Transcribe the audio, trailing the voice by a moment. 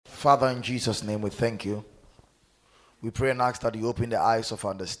Father, in Jesus' name, we thank you. We pray and ask that you open the eyes of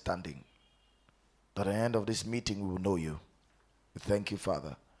understanding, that at the end of this meeting we will know you. We thank you,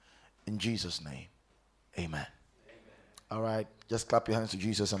 Father. In Jesus' name, amen. All right, just clap your hands to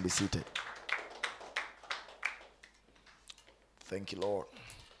Jesus and be seated. Thank you, Lord.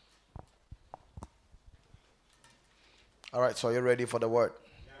 All right, so are you ready for the word?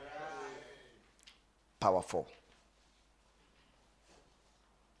 Yes. Powerful.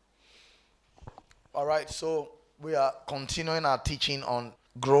 All right, so we are continuing our teaching on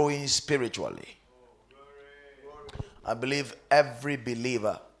growing spiritually. I believe every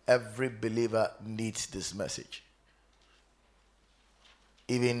believer needs this message.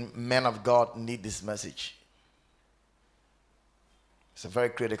 Even men of God need this message. It's a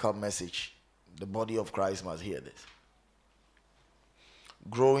very critical message. The body of Christ must hear this.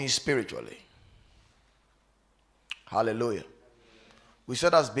 Growing spiritually. Hallelujah. We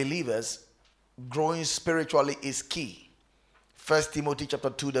said as believers, growing spiritually is key. 1 Timothy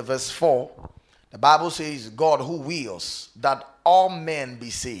chapter 2, the verse 4. The Bible says, God who wills that all men be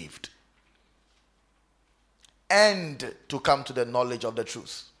saved and to come to the knowledge of the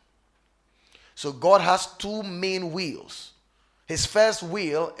truth. So God has two main wills. His first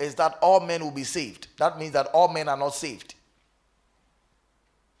will is that all men will be saved. That means that all men are not saved.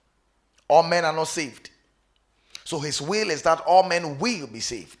 All men are not saved. So his will is that all men will be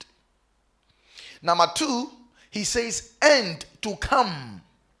saved. Number two, he says, and to come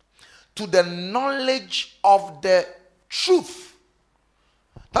to the knowledge of the truth.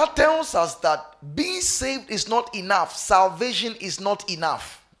 That tells us that being saved is not enough. Salvation is not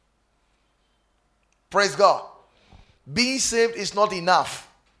enough. Praise God. Being saved is not enough.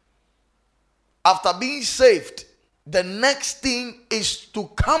 After being saved, the next thing is to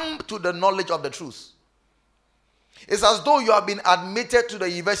come to the knowledge of the truth. It's as though you have been admitted to the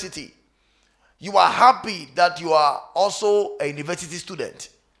university. You are happy that you are also a university student.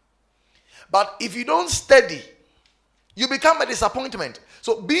 But if you don't study, you become a disappointment.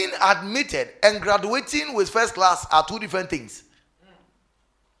 So being admitted and graduating with first class are two different things.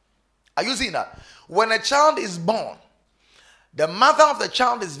 Are you seeing that? When a child is born, the mother of the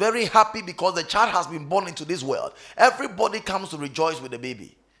child is very happy because the child has been born into this world. Everybody comes to rejoice with the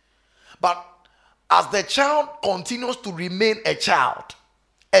baby. But as the child continues to remain a child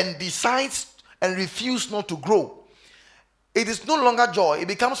and decides and refuses not to grow, it is no longer joy, it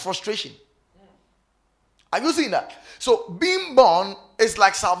becomes frustration. Are you seeing that? So being born is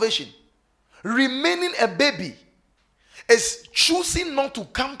like salvation. Remaining a baby is choosing not to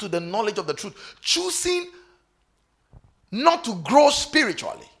come to the knowledge of the truth. Choosing not to grow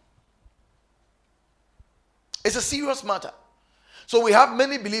spiritually. It's a serious matter. So we have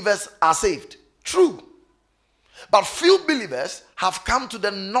many believers are saved. True. But few believers have come to the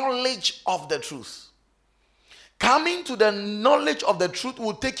knowledge of the truth. Coming to the knowledge of the truth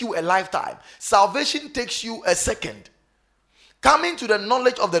will take you a lifetime. Salvation takes you a second. Coming to the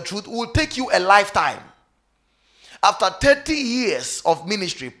knowledge of the truth will take you a lifetime. After 30 years of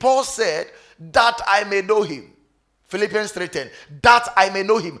ministry, Paul said, that I may know him. Philippians 3:10, that I may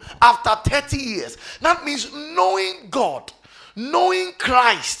know him. After 30 years. That means knowing God, knowing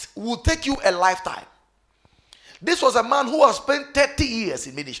Christ will take you a lifetime. This was a man who has spent 30 years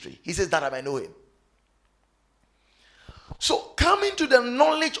in ministry. He says that I may know him. So coming to the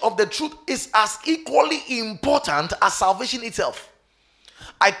knowledge of the truth is as equally important as salvation itself.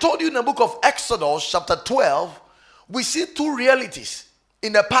 I told you in the book of Exodus chapter 12, we see two realities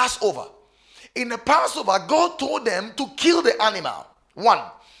in the Passover. In the Passover, God told them to kill the animal. One,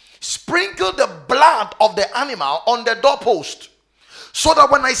 sprinkle the blood of the animal on the doorpost, so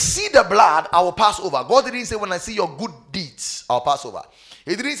that when I see the blood, I will pass over. God didn't say when I see your good deeds, I'll pass over.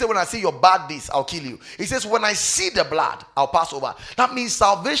 He didn't say when I see your bad deeds, I'll kill you. He says when I see the blood, I'll pass over. That means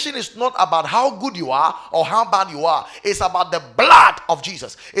salvation is not about how good you are or how bad you are. It's about the blood of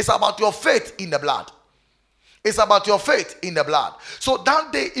Jesus. It's about your faith in the blood. It's about your faith in the blood. So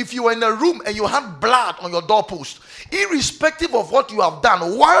that day, if you were in a room and you had blood on your doorpost, irrespective of what you have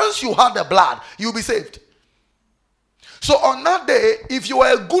done, once you had the blood, you'll be saved. So on that day, if you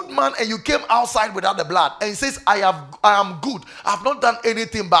were a good man and you came outside without the blood and says, I am good, I've not done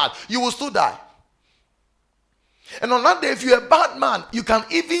anything bad, you will still die. And on that day, if you're a bad man, you can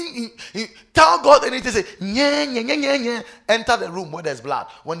even tell God anything, say, nye, nye, nye, nye, nye. Enter the room where there's blood.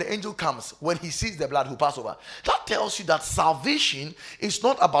 When the angel comes, when he sees the blood, he'll pass over. That tells you that salvation is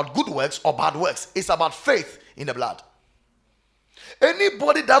not about good works or bad works. It's about faith in the blood.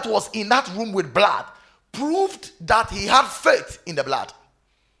 Anybody that was in that room with blood proved that he had faith in the blood.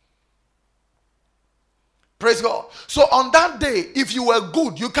 Praise God. So on that day, if you were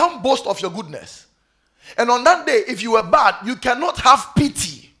good, you can't boast of your goodness. And on that day, if you were bad, you cannot have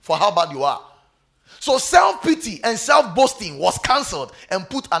pity for how bad you are. So self-pity and self-boasting was cancelled and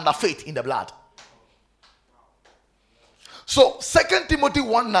put under faith in the blood. So 2 Timothy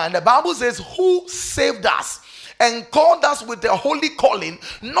 1:9, the Bible says, who saved us and called us with a holy calling,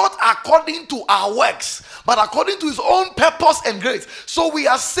 not according to our works, but according to his own purpose and grace. So we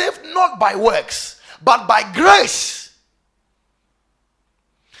are saved not by works, but by grace.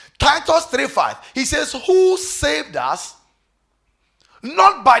 Titus 3:5, he says, who saved us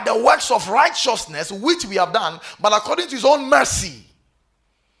not by the works of righteousness which we have done, but according to his own mercy.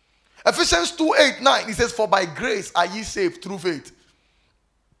 Ephesians 2:8-9, he says, for by grace are ye saved through faith.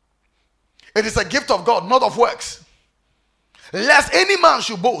 It is a gift of God, not of works, lest any man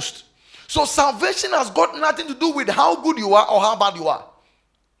should boast. So salvation has got nothing to do with how good you are or how bad you are.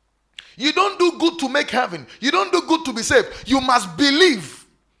 You don't do good to make heaven. You don't do good to be saved. You must believe.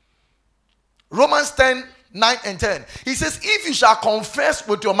 Romans 10:9-10. He says, if you shall confess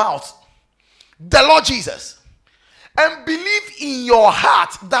with your mouth the Lord Jesus and believe in your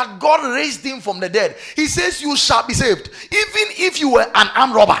heart that God raised him from the dead, he says you shall be saved. Even if you were an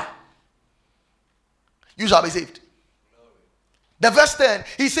armed robber, you shall be saved. The verse 10,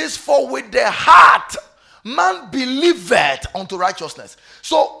 he says, for with the heart man believeth unto righteousness.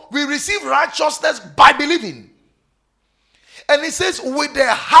 So we receive righteousness by believing. And he says, with the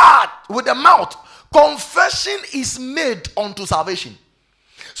heart, with the mouth, confession is made unto salvation.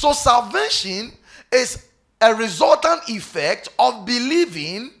 So salvation is a resultant effect of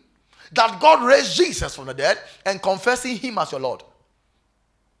believing that God raised Jesus from the dead and confessing him as your Lord.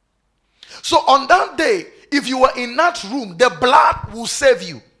 So on that day, if you were in that room, the blood will save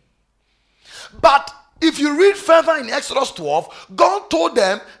you. But if you read further in Exodus 12, God told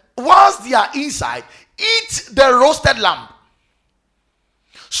them, whilst they are inside, eat the roasted lamb.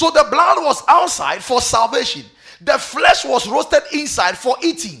 So the blood was outside for salvation. The flesh was roasted inside for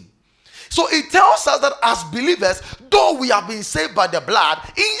eating. So it tells us that as believers, though we have been saved by the blood,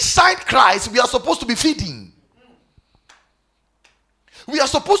 inside Christ we are supposed to be feeding. We are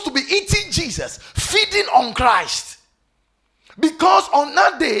supposed to be eating Jesus, feeding on Christ. Because on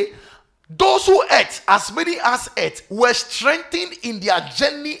that day, those who ate, as many as ate, were strengthened in their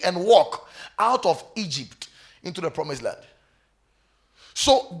journey and walk out of Egypt into the promised land.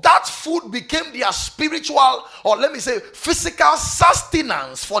 So that food became their spiritual, or let me say physical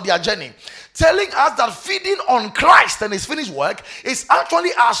sustenance for their journey. Telling us that feeding on Christ and his finished work is actually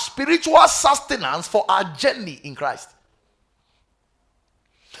our spiritual sustenance for our journey in Christ.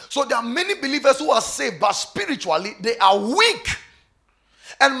 So there are many believers who are saved, but spiritually they are weak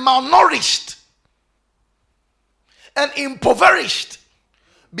and malnourished and impoverished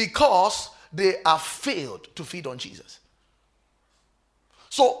because they have failed to feed on Jesus.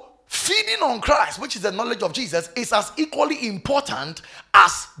 So feeding on Christ, which is the knowledge of Jesus, is as equally important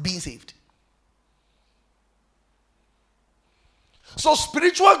as being saved. So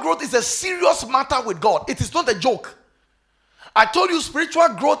spiritual growth is a serious matter with God. It is not a joke. I told you spiritual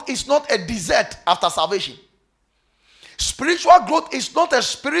growth is not a dessert after salvation. Spiritual growth is not a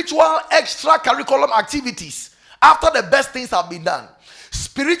spiritual extra curriculum activities after the best things have been done.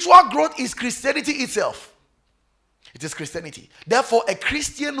 Spiritual growth is Christianity itself. It is Christianity. Therefore, a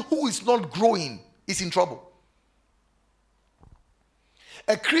Christian who is not growing is in trouble.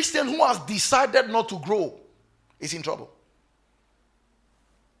 A Christian who has decided not to grow is in trouble.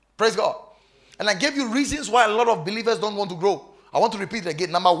 Praise God. And I gave you reasons why a lot of believers don't want to grow. I want to repeat it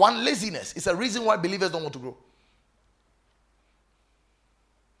again. Number one, laziness is a reason why believers don't want to grow.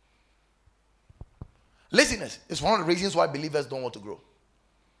 Laziness is one of the reasons why believers don't want to grow.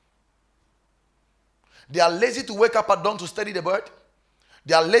 They are lazy to wake up at dawn to study the word.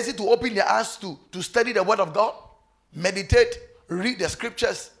 They are lazy to open their eyes to study the word of God, meditate, read the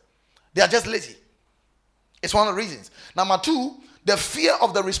scriptures. They are just lazy. It's one of the reasons. Number two, the fear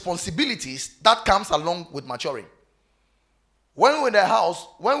of the responsibilities that comes along with maturing. When we were in the house,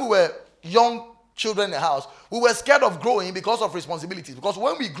 when we were young children in the house, we were scared of growing because of responsibilities. Because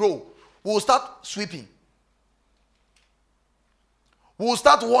when we grow, we will start sweeping. We will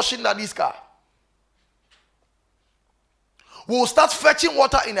start washing daddy's car. We will start fetching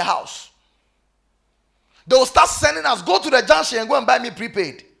water in the house. They will start sending us, go to the junction and go and buy me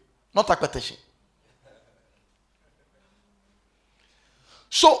prepaid, not a quotation.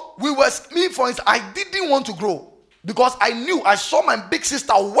 So me for instance, I didn't want to grow because I saw my big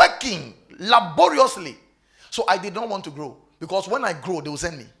sister working laboriously. So I did not want to grow because when I grow, they will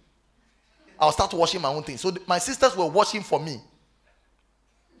send me. I'll start washing my own things. So my sisters were washing for me.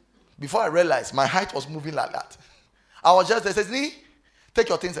 Before I realized, my height was moving like that. I was just there. Says, Nee, take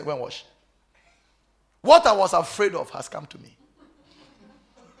your things and go and wash. What I was afraid of has come to me.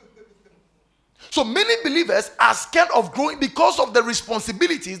 So many believers are scared of growing because of the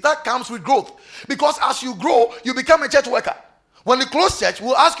responsibilities that comes with growth. Because as you grow, you become a church worker. When you close church,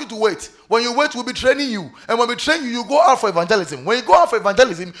 we'll ask you to wait. When you wait, we'll be training you. And when we train you, you go out for evangelism. When you go out for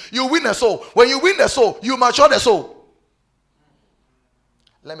evangelism, you win a soul. When you win the soul, you mature the soul.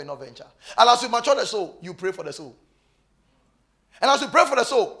 Let me not venture. And as you mature the soul, you pray for the soul. And as you pray for the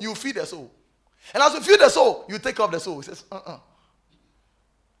soul, you feed the soul. And as you feed the soul, you take care of the soul. He says,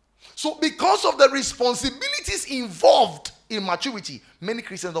 So because of the responsibilities involved in maturity, many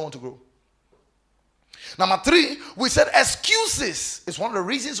Christians don't want to grow. Number 3, we said excuses is one of the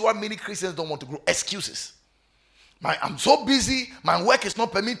reasons why many Christians don't want to grow. Excuses. I'm so busy, my work is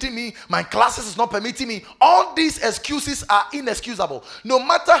not permitting me, my classes is not permitting me. All these excuses are inexcusable. No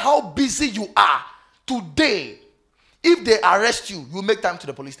matter how busy you are, today, if they arrest you, you make time to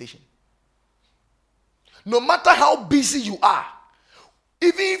the police station. No matter how busy you are,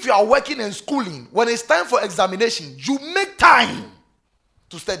 even if you are working and schooling, when it's time for examination, you make time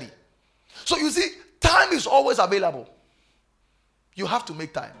to study. So you see, time is always available. You have to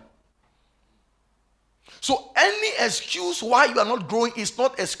make time. So any excuse why you are not growing is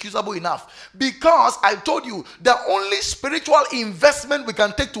not excusable enough. Because I told you, the only spiritual investment we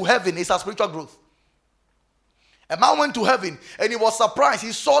can take to heaven is our spiritual growth. A man went to heaven and he was surprised.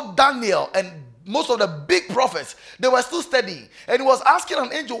 He saw Daniel and most of the big prophets. They were still studying. And he was asking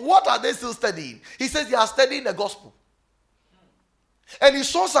an angel, what are they still studying? He says they are studying the gospel. And he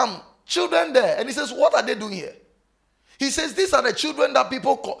saw some children there. And he says, what are they doing here? He says, these are the children that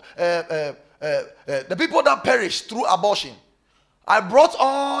people, the people that perished through abortion. I brought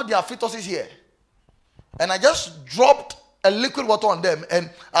all their fetuses here. And I just dropped a liquid water on them.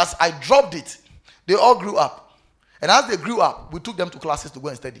 And as I dropped it, they all grew up. And as they grew up, we took them to classes to go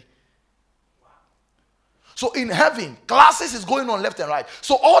and study. So in heaven, classes is going on left and right.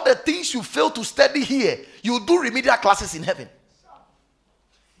 So all the things you fail to study here, you do remedial classes in heaven.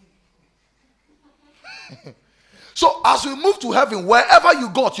 So as we move to heaven, wherever you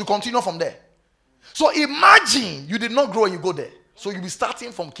got, you continue from there. So imagine you did not grow and you go there. So you'll be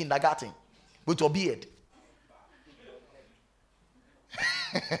starting from kindergarten with your beard.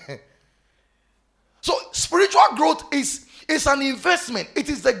 So spiritual growth is an investment. It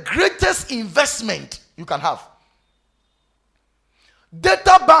is the greatest investment you can have.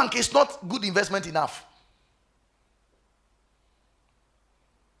 Data bank is not good investment enough.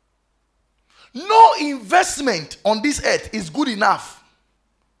 No investment on this earth is good enough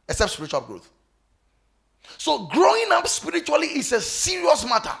except spiritual growth. So growing up spiritually is a serious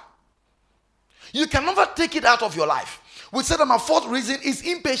matter. You can never take it out of your life. We said that my 4th reason is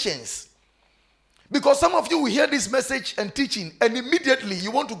impatience. Because some of you will hear this message and teaching and immediately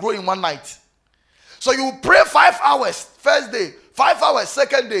you want to grow in one night. So you pray 5 hours first day, 5 hours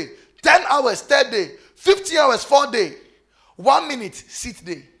second day, 10 hours third day, 15 hours fourth day, 1 minute sixth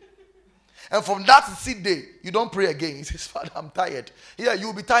day. And from that sixth day, you don't pray again. He says, Father, I'm tired. Yeah,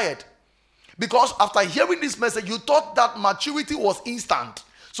 you'll be tired. Because after hearing this message, you thought that maturity was instant.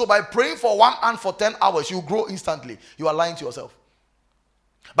 So by praying for 1 hour for 10 hours, you grow instantly. You are lying to yourself.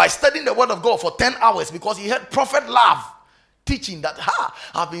 By studying the word of God for 10 hours, because he heard Prophet Love teaching that,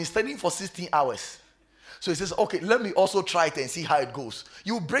 I've been studying for 16 hours. So he says, okay, let me also try it and see how it goes.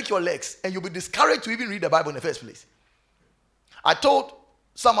 You break your legs and you'll be discouraged to even read the Bible in the first place. I told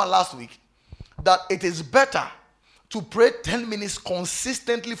someone last week that it is better to pray 10 minutes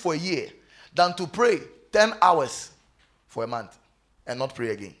consistently for a year than to pray 10 hours for a month and not pray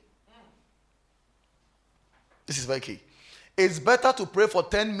again. This is very key. It's better to pray for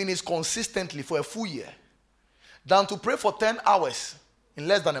 10 minutes consistently for a full year than to pray for 10 hours in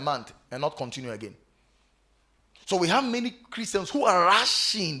less than a month and not continue again. So we have many Christians who are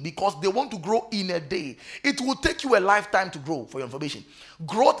rushing because they want to grow in a day. It will take you a lifetime to grow, for your information.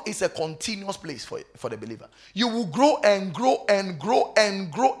 Growth is a continuous place for the believer. You will grow and grow and grow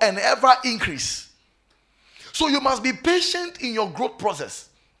and grow and ever increase. So you must be patient in your growth process.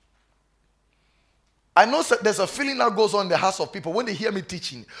 I know there's a feeling that goes on in the hearts of people when they hear me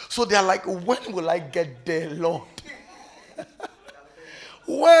teaching. So they are like, when will I get there, Lord?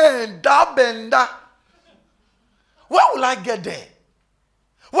 When? Where will I get there?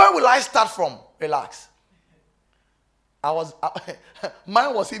 Where will I start from? Relax.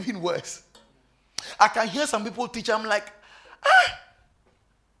 Mine was even worse. I can hear some people teach. I'm like,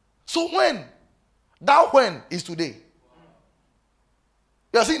 so when? That when is today.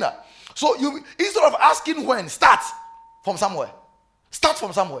 You have seen that? So you, instead of asking when, start from somewhere. Start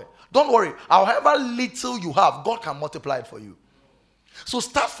from somewhere. Don't worry. However little you have, God can multiply it for you. So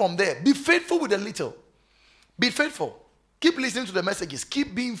start from there. Be faithful with the little. Be faithful. Keep listening to the messages.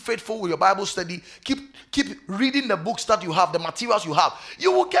 Keep being faithful with your Bible study. Keep reading the books that you have, the materials you have.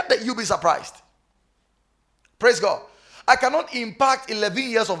 You will get that. You'll be surprised. Praise God. I cannot impact 11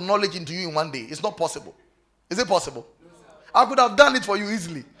 years of knowledge into you in one day. It's not possible. Is it possible? No, I could have done it for you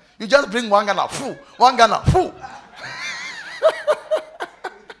easily. You just bring one Ghana, one Ghana,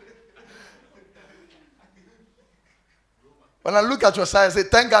 When I look at your side, I say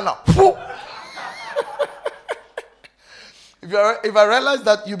 10 Ghana. If I realize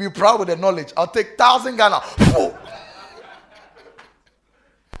that you'll be proud with the knowledge, I'll take 1,000 Ghana.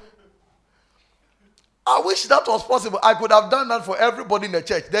 I wish that was possible. I could have done that for everybody in the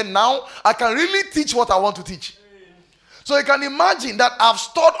church. Then now I can really teach what I want to teach. So you can imagine that I've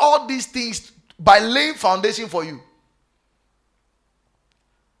stored all these things by laying foundation for you.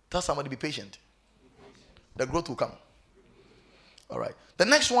 Tell somebody, be patient. The growth will come. All right. The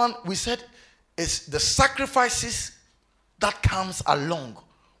next one we said is the sacrifices that comes along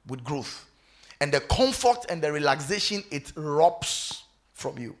with growth, and the comfort and the relaxation it robs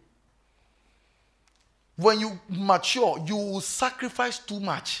from you. When you mature, you will sacrifice too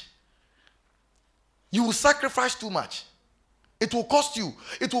much. You will sacrifice too much. It will cost you.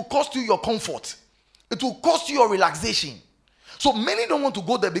 It will cost you your comfort. It will cost you your relaxation. So many don't want to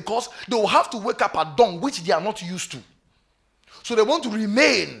go there because they will have to wake up at dawn, which they are not used to. So they want to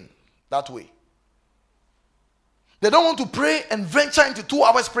remain that way. They don't want to pray and venture into 2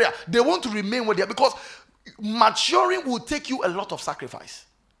 hours prayer. They want to remain where they are because maturing will take you a lot of sacrifice.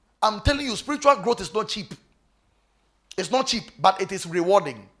 I'm telling you, spiritual growth is not cheap. It's not cheap, but it is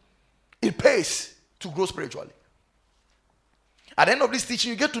rewarding. It pays to grow spiritually. At the end of this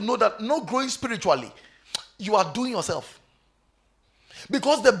teaching, you get to know that not growing spiritually, you are doing yourself.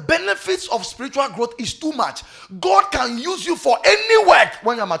 Because the benefits of spiritual growth is too much. God can use you for any work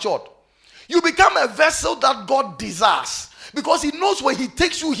when you're matured. You become a vessel that God desires. Because he knows when he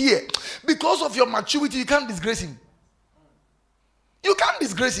takes you here, because of your maturity, you can't disgrace him. You can't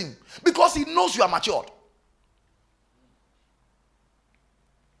disgrace him because he knows you are matured.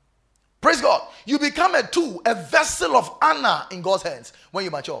 Praise God. You become a tool, a vessel of honor in God's hands when you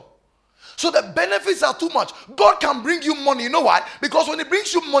mature. So the benefits are too much. God can bring you money. You know why? Because when he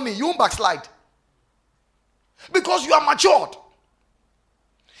brings you money, you won't backslide. Because you are matured.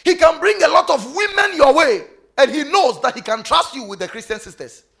 He can bring a lot of women your way, and he knows that he can trust you with the Christian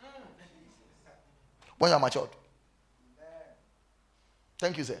sisters when you are matured.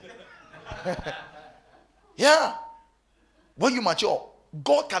 Thank you, sir. Yeah. When you mature,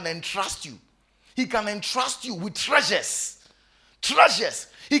 God can entrust you. He can entrust you with treasures. Treasures.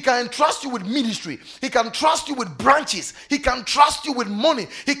 He can entrust you with ministry. He can trust you with branches. He can trust you with money.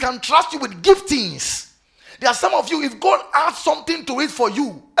 He can trust you with giftings. There are some of you, if God adds something to it for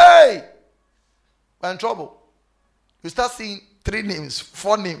you, hey, we're in trouble. You start seeing 3 names,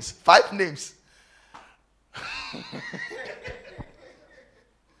 4 names, 5 names.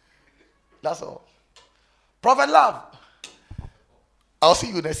 That's all. Prophet Love, I'll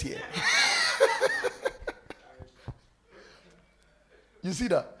see you next year. You see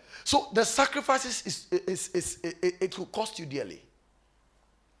that? So the sacrifices it will cost you dearly.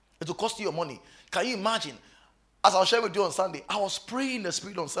 It will cost you your money. Can you imagine? As I'll share with you on Sunday, I was praying in the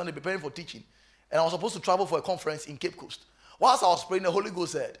spirit on Sunday, preparing for teaching, and I was supposed to travel for a conference in Cape Coast. Whilst I was praying, the Holy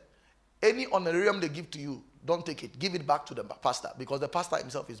Ghost said, any honorarium they give to you, don't take it. Give it back to the pastor, because the pastor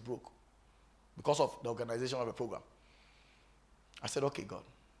himself is broke because of the organization of the program. I said, okay, God.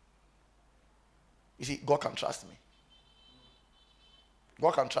 You see, God can trust me.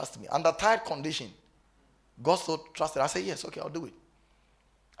 God can trust me. Under tight condition, God so trusted. I said, yes, okay, I'll do it.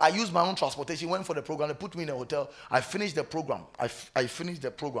 I used my own transportation, went for the program. They put me in a hotel. I finished the program. I finished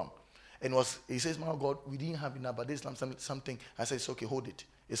the program. And he says, my God, we didn't have enough, but there's something. I said, it's okay, hold it.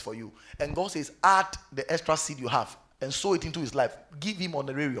 It's for you. And God says, add the extra seed you have and sow it into his life. Give him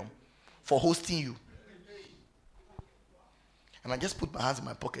honorarium for hosting you. And I just put my hands in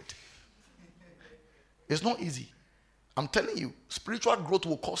my pocket. It's not easy. I'm telling you, spiritual growth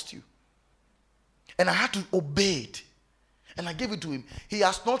will cost you. And I had to obey it. And I gave it to him. He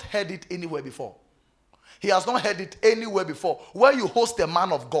has not heard it anywhere before. He has not heard it anywhere before. Where you host a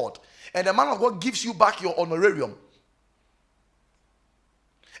man of God, and the man of God gives you back your honorarium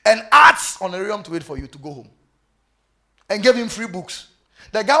and adds honorarium to it for you to go home. And gave him free books.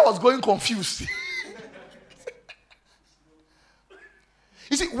 The guy was going confused.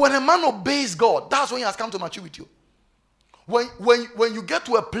 You see, when a man obeys God, that's when he has come to maturity. When you get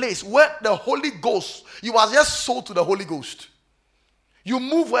to a place where the Holy Ghost, you are just sold to the Holy Ghost. You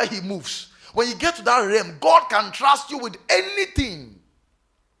move where he moves. When you get to that realm, God can trust you with anything.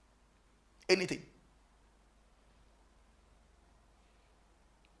 Anything.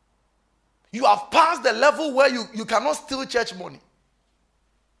 You have passed the level where you cannot steal church money.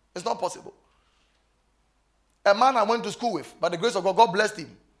 It's not possible. A man I went to school with, by the grace of God, God blessed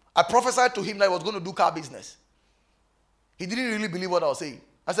him. I prophesied to him that he was going to do car business. He didn't really believe what I was saying.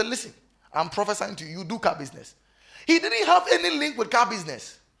 I said, listen, I'm prophesying to you, you do car business. He didn't have any link with car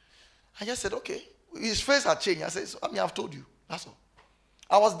business. I just said, okay. His face had changed. I said, I've told you. That's all.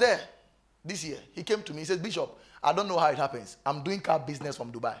 I was there this year. He came to me. He said, Bishop, I don't know how it happens. I'm doing car business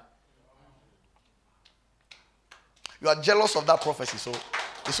from Dubai. You are jealous of that prophecy, so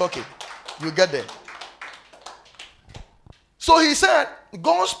it's okay. You get there. So he said,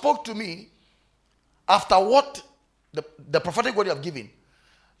 God spoke to me after what the prophetic word you have given,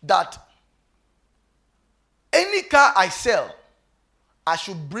 that any car I sell, I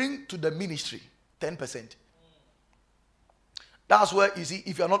should bring to the ministry 10%. That's where, you see,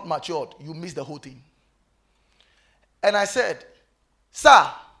 if you're not matured, you miss the whole thing. And I said, sir,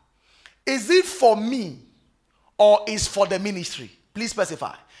 is it for me or is for the ministry? Please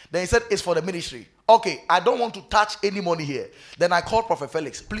specify. Then he said, it's for the ministry. Okay, I don't want to touch any money here. Then I called Prophet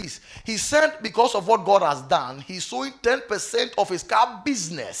Felix. Please. He said because of what God has done, he's sowing 10% of his car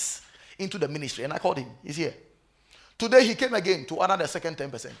business into the ministry. And I called him. He's here. Today he came again to honor the second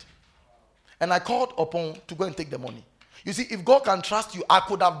 10%. And I called upon to go and take the money. You see, if God can trust you, I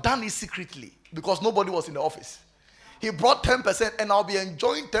could have done it secretly because nobody was in the office. He brought 10% and I'll be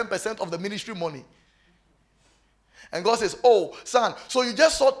enjoying 10% of the ministry money. And God says, oh, son, so you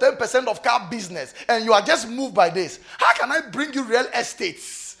just saw 10% of car business and you are just moved by this. How can I bring you real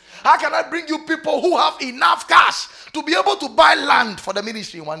estates? How can I bring you people who have enough cash to be able to buy land for the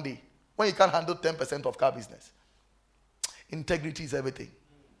ministry in one day when you can't handle 10% of car business? Integrity is everything.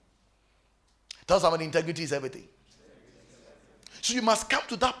 Tell someone integrity is everything. So you must come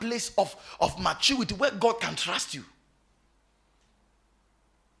to that place of maturity where God can trust you.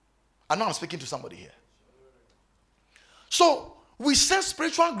 I know I'm speaking to somebody here. So we said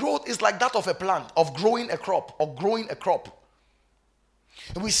spiritual growth is like that of a plant, of growing a crop, or growing a crop.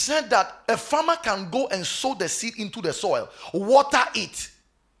 And we said that a farmer can go and sow the seed into the soil, water it,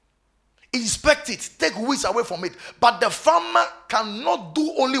 inspect it, take weeds away from it. But the farmer cannot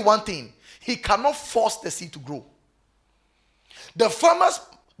do only one thing. He cannot force the seed to grow. The farmer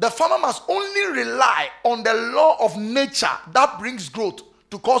must only rely on the law of nature that brings growth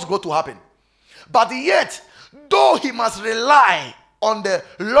to cause growth to happen. But yet, though he must rely on the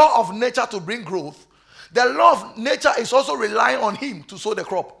law of nature to bring growth, the law of nature is also relying on him to sow the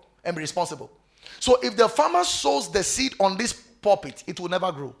crop and be responsible. So if the farmer sows the seed on this pulpit, it will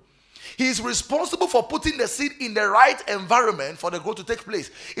never grow. He is responsible for putting the seed in the right environment for the growth to take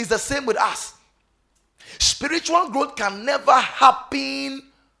place. It's the same with us. Spiritual growth can never happen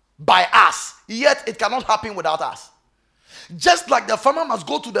by us, yet it cannot happen without us. Just like the farmer must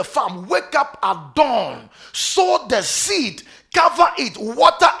go to the farm, wake up at dawn, sow the seed, cover it,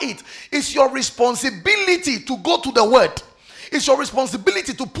 water it. It's your responsibility to go to the word. It's your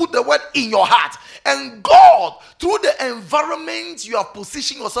responsibility to put the word in your heart. And God, through the environment you have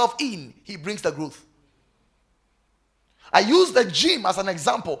positioned yourself in, he brings the growth. I use the gym as an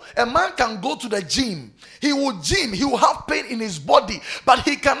example. A man can go to the gym. He will gym. He will have pain in his body. But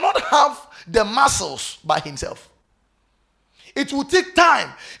he cannot have the muscles by himself. It will take time.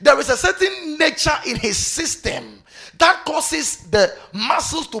 There is a certain nature in his system that causes the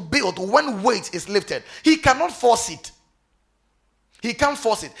muscles to build when weight is lifted. He cannot force it. He can't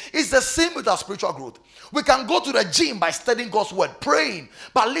force it. It's the same with our spiritual growth. We can go to the gym by studying God's word, praying.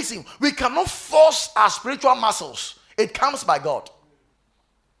 But listen, we cannot force our spiritual muscles. It comes by God.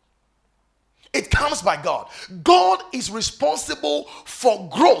 It comes by God. God is responsible for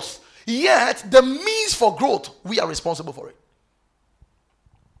growth. Yet, the means for growth, we are responsible for it.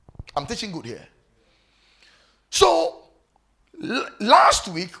 I'm teaching good here. So, last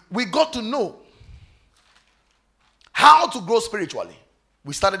week, we got to know how to grow spiritually.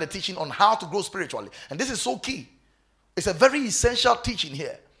 We started the teaching on how to grow spiritually. And this is so key. It's a very essential teaching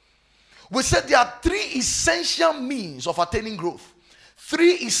here. We said there are three essential means of attaining growth.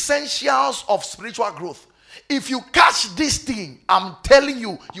 Three essentials of spiritual growth. If you catch this thing, I'm telling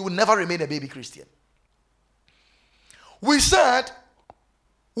you, you will never remain a baby Christian. We said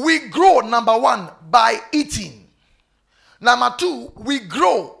we grow, number one, by eating. Number two, we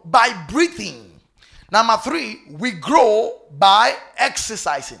grow by breathing. Number three, we grow by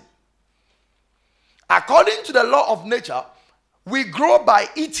exercising. According to the law of nature, we grow by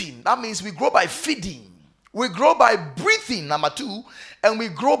eating. That means we grow by feeding. We grow by breathing, number two. and we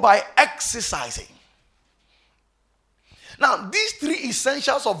grow by exercising. Now, these three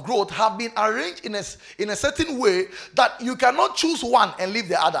essentials of growth have been arranged in a certain way that you cannot choose one and leave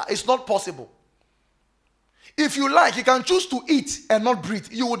the other. It's not possible. If you like, you can choose to eat and not breathe.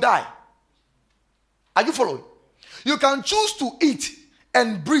 You will die. Are you following? You can choose to eat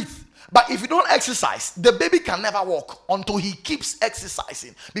and breathe. But if you don't exercise, the baby can never walk until he keeps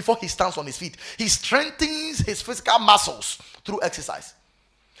exercising before he stands on his feet. He strengthens his physical muscles through exercise.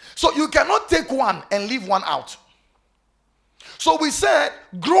 So you cannot take one and leave one out. So we said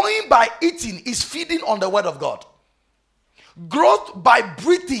growing by eating is feeding on the word of God. Growth by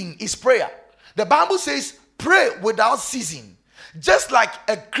breathing is prayer. The Bible says pray without ceasing. Just like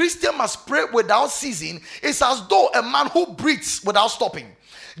a Christian must pray without ceasing, it's as though a man who breathes without stopping.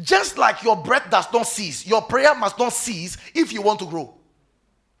 Just like your breath does not cease, your prayer must not cease if you want to grow.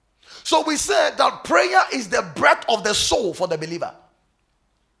 So we said that prayer is the breath of the soul for the believer.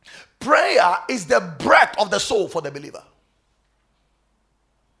 Prayer is the breath of the soul for the believer.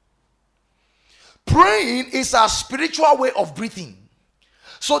 Praying is a spiritual way of breathing.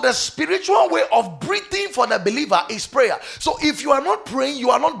 So the spiritual way of breathing for the believer is prayer. So if you are not praying, you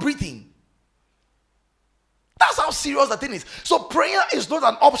are not breathing. That's how serious the thing is. So prayer is not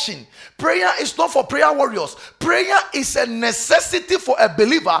an option. Prayer is not for prayer warriors. Prayer is a necessity for a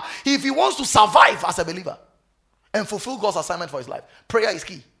believer if he wants to survive as a believer and fulfill God's assignment for his life. Prayer is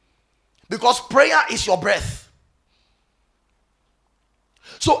key. Because prayer is your breath.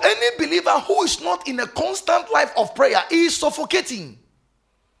 So any believer who is not in a constant life of prayer is suffocating.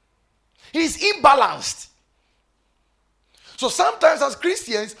 He is imbalanced. So sometimes as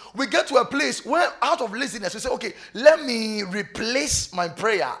Christians, we get to a place where out of laziness, we say, okay, let me replace my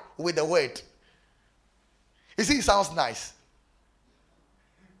prayer with the word. You see, it sounds nice.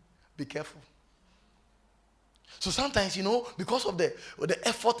 Be careful. So sometimes, because of the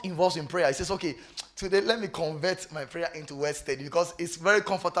effort involved in prayer, it says, okay, today let me convert my prayer into word study because it's very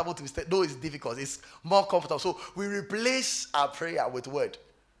comfortable to study. Though it's difficult, it's more comfortable. So we replace our prayer with word.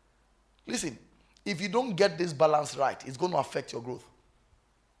 Listen, if you don't get this balance right, it's going to affect your growth.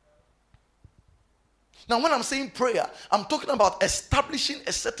 Now, when I'm saying prayer, I'm talking about establishing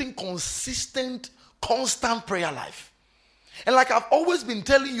a certain consistent, constant prayer life. And like I've always been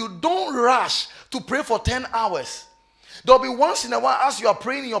telling you, don't rush to pray for 10 hours. There'll be once in a while, as you are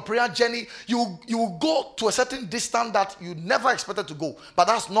praying in your prayer journey, you will go to a certain distance that you never expected to go. But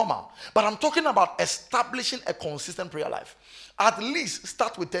that's normal. But I'm talking about establishing a consistent prayer life. At least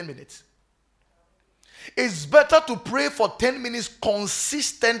start with 10 minutes. It's better to pray for 10 minutes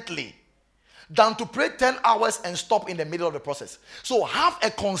consistently than to pray 10 hours and stop in the middle of the process. So have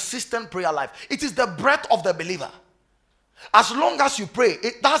a consistent prayer life. It is the breath of the believer. As long as you pray,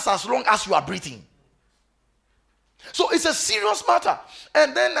 that's as long as you are breathing. So it's a serious matter.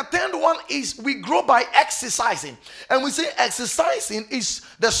 And then the third one is we grow by exercising. And we say exercising is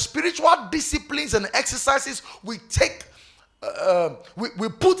the spiritual disciplines and exercises we take, we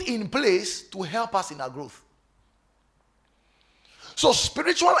put in place to help us in our growth. So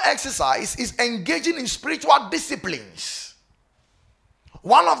spiritual exercise is engaging in spiritual disciplines.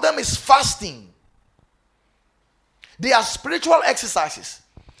 One of them is fasting. They are spiritual exercises.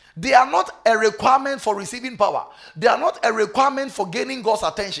 They are not a requirement for receiving power. They are not a requirement for gaining God's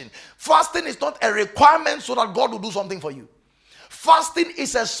attention. Fasting is not a requirement so that God will do something for you. Fasting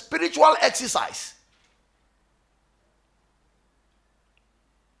is a spiritual exercise.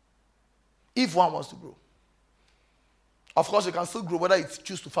 If one wants to grow. Of course, you can still grow whether you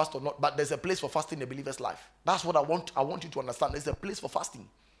choose to fast or not, but there's a place for fasting in a believer's life. That's what I want you to understand. There's a place for fasting.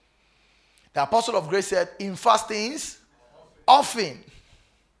 The Apostle of Grace said, in fastings, often.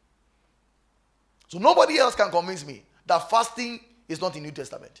 So nobody else can convince me that fasting is not in New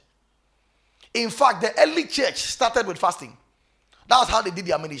Testament. In fact, the early church started with fasting. That's how they did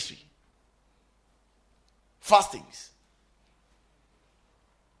their ministry. Fastings.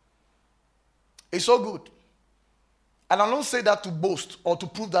 It's so good. And I don't say that to boast or to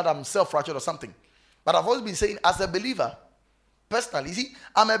prove that I'm self-righteous or something. But I've always been saying, as a believer, personally, you see,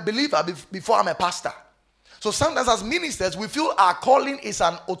 I'm a believer before I'm a pastor. So sometimes as ministers, we feel our calling is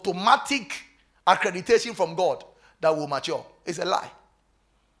an automatic accreditation from God that will mature. It's a lie.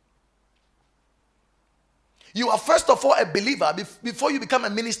 You are first of all a believer before you become a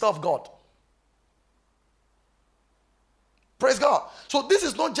minister of God. Praise God. So this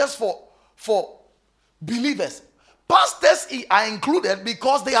is not just for believers. Pastors are included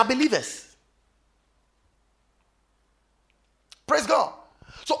because they are believers. Praise God.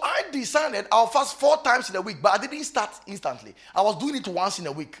 So I decided I'll fast 4 times in a week, but I didn't start instantly. I was doing it once in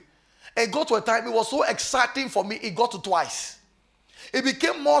a week. It got to a time, it was so exciting for me, it got to twice. It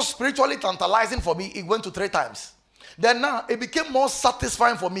became more spiritually tantalizing for me. It went to 3 times. Then now, it became more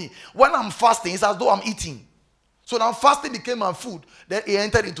satisfying for me. When I'm fasting, it's as though I'm eating. So now fasting became my food. Then it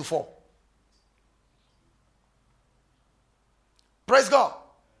entered into 4. Praise God.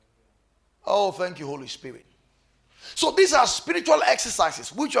 Oh, thank you, Holy Spirit. So these are spiritual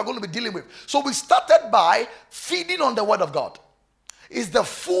exercises which you are going to be dealing with. So we started by feeding on the word of God. It's the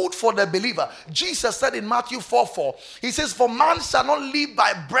food for the believer. Jesus said in Matthew 4:4, he says, for man shall not live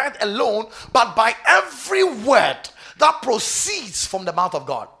by bread alone, but by every word that proceeds from the mouth of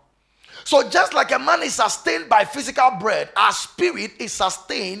God. So just like a man is sustained by physical bread, our spirit is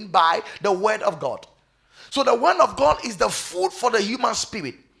sustained by the word of God. So the word of God is the food for the human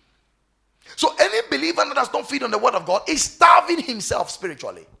spirit. So any believer that does not feed on the word of God is starving himself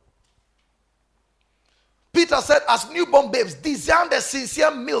spiritually. Peter said, as newborn babes, desire the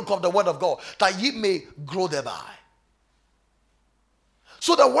sincere milk of the word of God, that ye may grow thereby.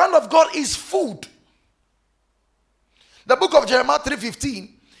 So the word of God is food. The book of Jeremiah 3:15,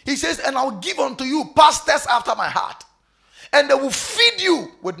 he says, and I will give unto you pastors after my heart, and they will feed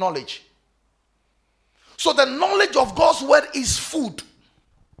you with knowledge. So the knowledge of God's word is food.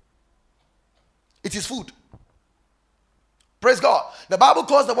 It is food. Praise God. The Bible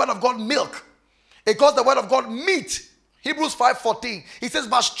calls the word of God milk. It calls the word of God meat. Hebrews 5:14. It says,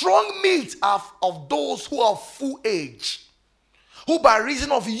 but strong meat are of those who are full age, who by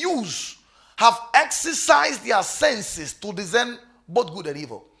reason of use have exercised their senses to discern both good and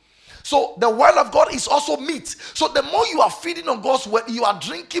evil. So the word of God is also meat. So the more you are feeding on God's word, you are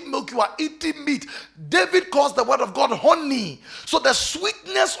drinking milk, you are eating meat. David calls the word of God honey. So the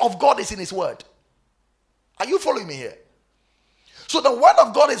sweetness of God is in his word. Are you following me here? So the word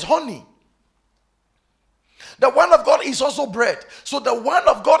of God is honey. The word of God is also bread. So the word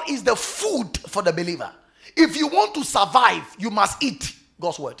of God is the food for the believer. If you want to survive, you must eat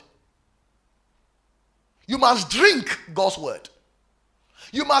God's word. You must drink God's word.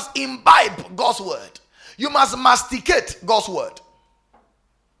 You must imbibe God's word. You must masticate God's word.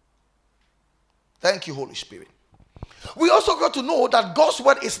 Thank you, Holy Spirit. We also got to know that God's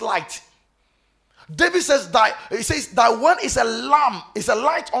word is light. David says, thy word is a lamp, is a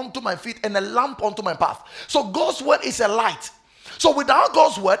light unto my feet and a lamp unto my path. So God's word is a light. So without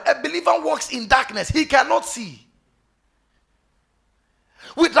God's word, a believer walks in darkness. He cannot see.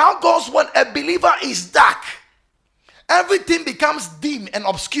 Without God's word, a believer is dark. Everything becomes dim and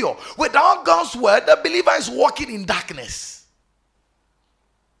obscure. Without God's word, the believer is walking in darkness.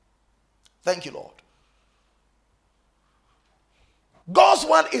 Thank you, Lord. God's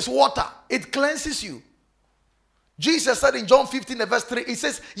word is water. It cleanses you. Jesus said in John 15 verse 3, he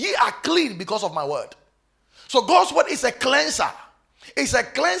says, ye are clean because of my word. So God's word is a cleanser. It's a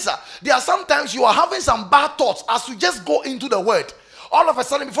cleanser. There are sometimes you are having some bad thoughts as you just go into the word. All of a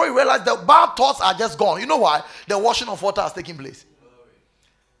sudden, before you realize, the bad thoughts are just gone. You know why? The washing of water has taken place.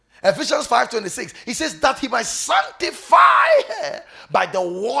 Ephesians 5:26, he says that he might sanctify her by the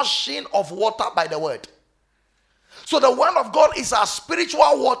washing of water by the word. So the word of God is our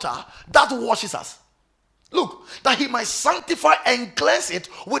spiritual water that washes us. Look, that he might sanctify and cleanse it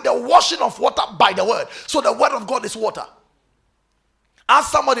with the washing of water by the word. So the word of God is water.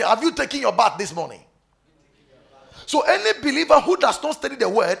 Ask somebody, have you taken your bath this morning? So any believer who does not study the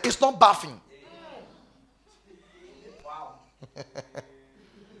word is not bathing. Wow.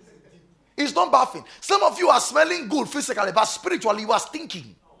 It's not bathing. Some of you are smelling good physically, but spiritually you are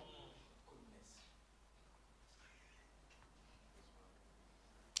stinking.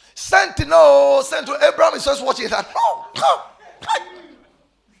 Sent to Abraham is just watching that.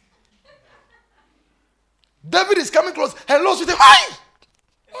 David is coming close. Hello, with him. Hi!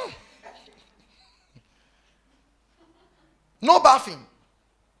 No bathing.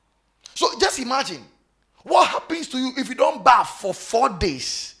 So just imagine what happens to you if you don't bath for 4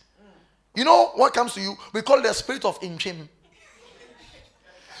 days. You know what comes to you? We call it the spirit of inchim.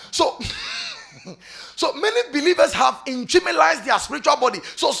 So many believers have inchimilized their spiritual body.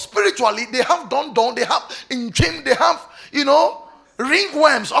 So spiritually, they have don, they have inchim, they have,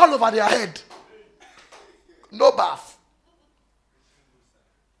 ringworms all over their head. No bath.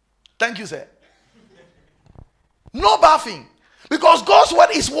 Thank you, sir. No bathing. Because God's word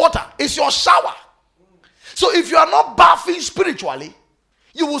is water. It's your shower. So if you are not bathing spiritually,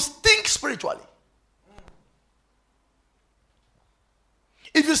 you will stink spiritually.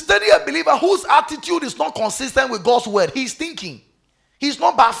 If you study a believer whose attitude is not consistent with God's word, he's thinking. He's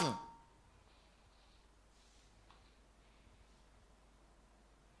not bathing.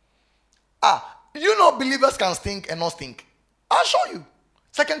 Believers can stink and not stink. I'll show you.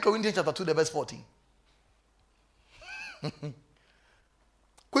 2 Corinthians chapter 2, verse 14.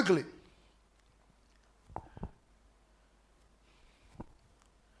 Quickly.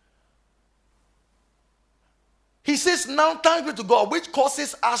 He says, now thanks be to God, which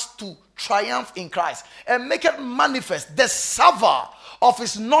causes us to triumph in Christ and make it manifest the savour of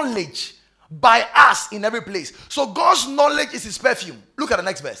his knowledge by us in every place. So God's knowledge is his perfume. Look at the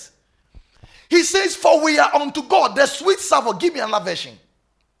next verse. He says, for we are unto God the sweet savour. Give me another version.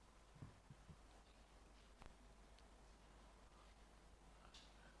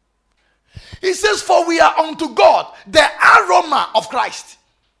 He says, for we are unto God the aroma of Christ.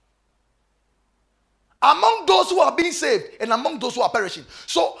 Among those who are being saved and among those who are perishing.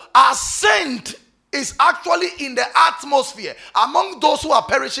 So our scent is actually in the atmosphere among those who are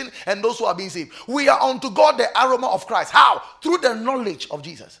perishing and those who are being saved. We are unto God the aroma of Christ. How? Through the knowledge of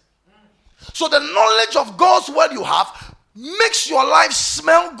Jesus. So the knowledge of God's word you have makes your life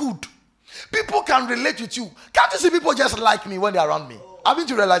smell good. People can relate with you. Can't you see people just like me when they're around me? Haven't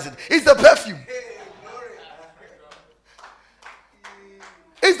you realized it? It's the perfume.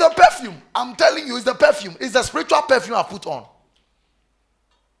 It's the perfume. I'm telling you, it's the perfume. It's the spiritual perfume I put on.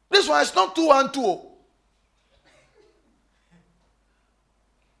 This one is not 212.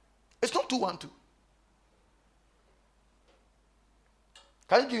 It's not 212.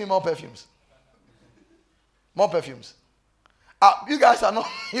 Can you give me more perfumes? More perfumes. You guys are not,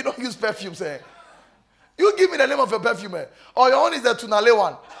 you don't use perfumes. Eh? You give me the name of your perfume. Eh? Or your own is the Tunale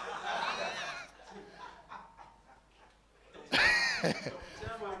one.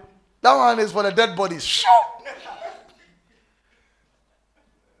 That one is for the dead bodies. Shoo!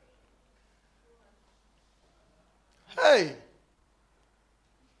 Hey.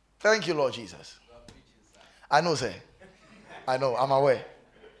 Thank you, Lord Jesus. I know, sir. I know. I'm aware.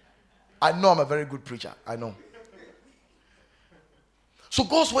 I know I'm a very good preacher. I know. So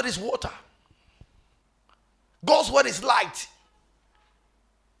God's word is water. God's word is light.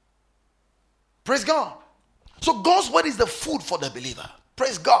 Praise God. So God's word is the food for the believer.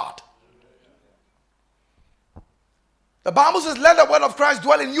 Praise God. The Bible says, let the word of Christ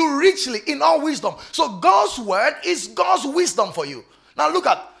dwell in you richly in all wisdom. So God's word is God's wisdom for you. Now look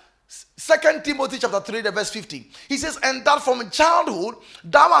at 2 Timothy chapter 3, verse 15. He says, and that from childhood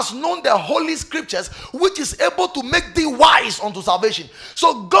thou hast known the holy scriptures, which is able to make thee wise unto salvation.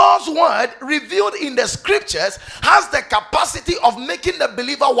 So God's word revealed in the scriptures has the capacity of making the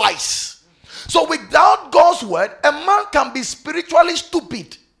believer wise. So without God's word, a man can be spiritually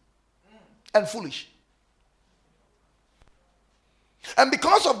stupid and foolish. And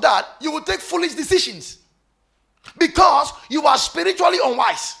because of that, you will take foolish decisions. Because you are spiritually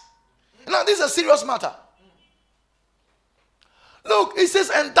unwise. Now, this is a serious matter. Look, it says,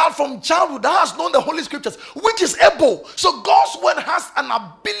 and that from childhood thou hast known the holy scriptures, which is able. So God's word has an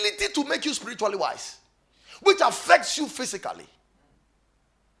ability to make you spiritually wise, which affects you physically.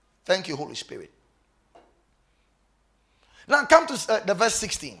 Thank you, Holy Spirit. Now come to the verse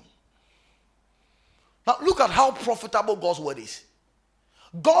 16. Now look at how profitable God's word is.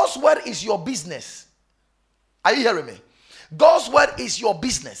 God's word is your business. Are you hearing me? God's word is your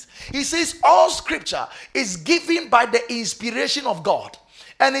business. He says all scripture is given by the inspiration of God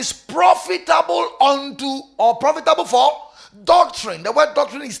and is profitable unto or profitable for doctrine. The word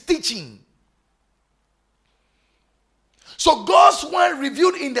doctrine is teaching. So God's word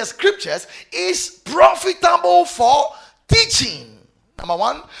revealed in the scriptures is profitable for teaching. Number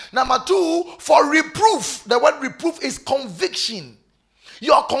one. Number two, for reproof. The word reproof is conviction.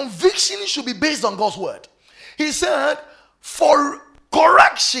 Your conviction should be based on God's word. He said, for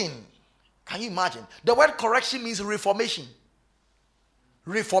correction. Can you imagine? The word correction means reformation.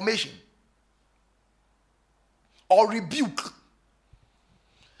 Reformation. Or rebuke.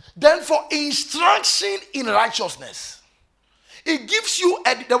 Then for instruction in righteousness. It gives you,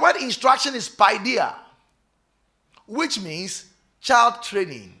 the word instruction is paideia, which means child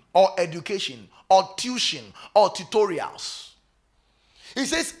training or education or tuition or tutorials. He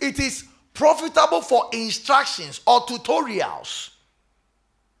says it is profitable for instructions or tutorials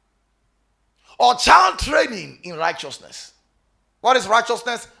or child training in righteousness. What is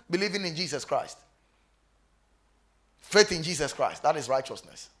righteousness? Believing in Jesus Christ. Faith in Jesus Christ. That is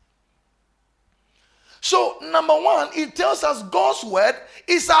righteousness. So, number one, it tells us God's word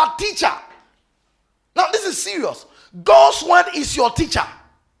is our teacher. Now, this is serious. God's word is your teacher.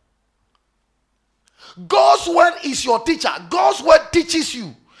 God's word is your teacher. God's word teaches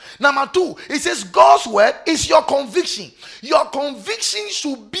you. Number two, it says God's word is your conviction. Your conviction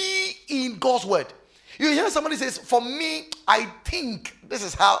should be in God's word. You hear somebody says, for me, I think this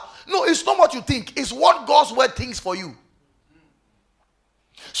is how. No, it's not what you think. It's what God's word thinks for you.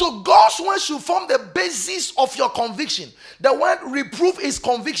 So God's word should form the basis of your conviction. The word reproof is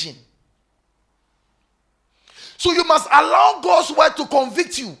conviction. So you must allow God's word to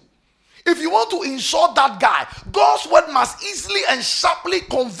convict you. If you want to insult that guy, God's word must easily and sharply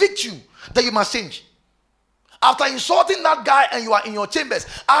convict you that you must change. After insulting that guy and you are in your chambers,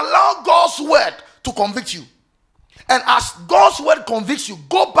 allow God's word to convict you. And as God's word convicts you,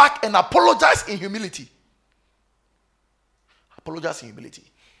 go back and apologize in humility. Apologize in humility.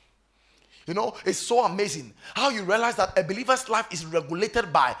 You know, it's so amazing how you realize that a believer's life is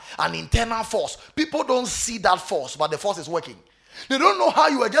regulated by an internal force. People don't see that force, but the force is working. They don't know how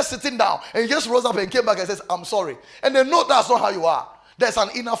you were just sitting down and you just rose up and came back and says, I'm sorry. And they know that's not how you are. There's an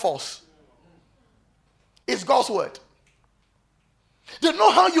inner force. It's God's word. They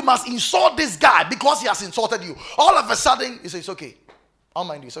know how you must insult this guy because he has insulted you. All of a sudden, you say, it's okay. I'll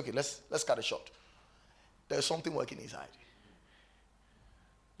mind you. It's okay. Let's cut it short. There's something working inside.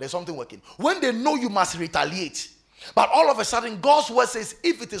 There's something working. When they know you must retaliate, but all of a sudden, God's word says,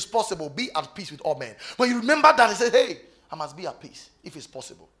 if it is possible, be at peace with all men. When you remember that, he says, hey, I must be at peace if it's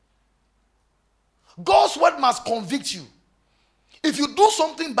possible. God's word must convict you. If you do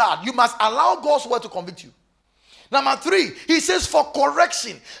something bad, you must allow God's word to convict you. Number 3, he says for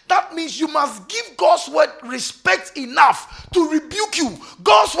correction. That means you must give God's word respect enough to rebuke you.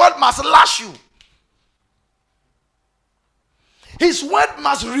 God's word must lash you. His word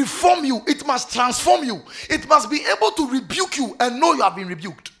must reform you. It must transform you. It must be able to rebuke you and know you have been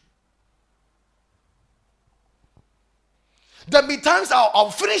rebuked. There be times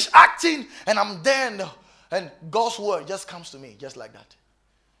I'll finish acting and I'm there and God's word just comes to me just like that.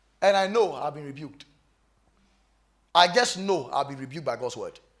 And I know I've been rebuked. I just know I'll be rebuked by God's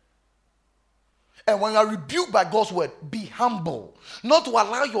word. And when you are rebuked by God's word, be humble. Not to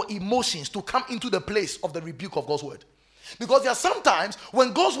allow your emotions to come into the place of the rebuke of God's word. Because there are sometimes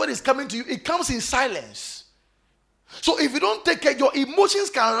when God's word is coming to you, it comes in silence. So if you don't take care, your emotions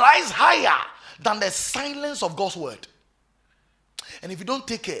can rise higher than the silence of God's word. And if you don't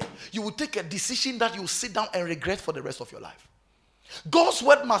take care, you will take a decision that you will sit down and regret for the rest of your life. God's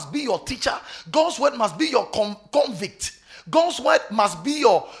word must be your teacher. God's word must be your convict. God's word must be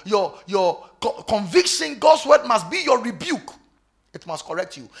your conviction. God's word must be your rebuke. It must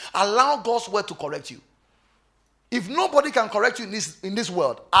correct you. Allow God's word to correct you. If nobody can correct you in this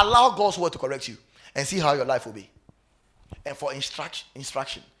world, allow God's word to correct you and see how your life will be. And for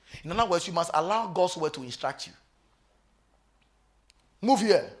instruction. In other words, you must allow God's word to instruct you. Move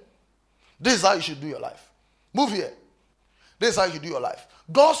here. This is how you should do your life. Move here. This is how you do your life.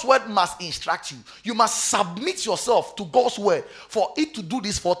 God's word must instruct you. You must submit yourself to God's word for it to do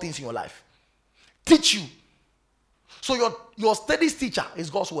these 4 things in your life. Teach you. So your studies teacher is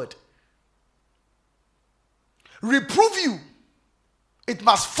God's word. Reprove you. It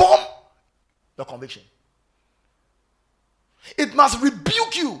must form your conviction. It must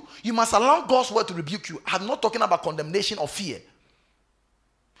rebuke you. You must allow God's word to rebuke you. I'm not talking about condemnation or fear.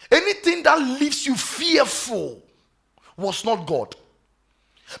 Anything that leaves you fearful was not God.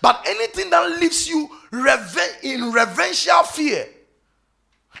 But anything that leaves you in reverential fear.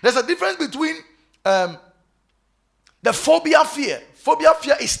 There's a difference between the phobia fear. Phobia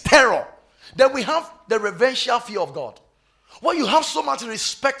fear is terror. Then we have the reverential fear of God, where you have so much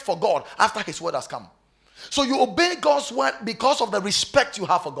respect for God after his word has come. So you obey God's word because of the respect you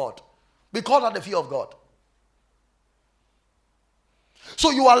have for God, because of the fear of God.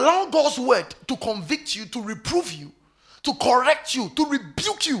 So you allow God's word to convict you, to reprove you, to correct you, to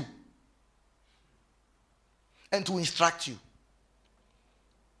rebuke you, and to instruct you.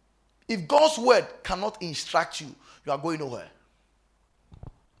 If God's word cannot instruct you, you are going nowhere.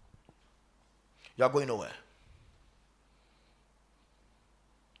 You are going nowhere.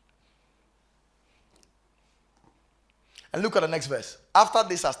 And look at the next verse. After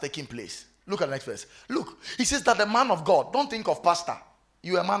this has taken place, look at the next verse. Look, he says that the man of God, don't think of pastor.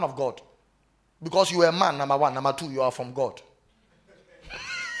 You are a man of God. Because you are a man, number 1. Number 2, you are from God.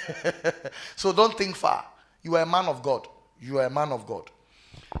 So don't think far. You are a man of God. You are a man of God.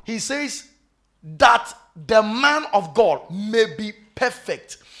 He says that the man of God may be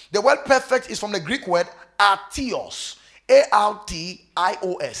perfect. The word perfect is from the Greek word artios.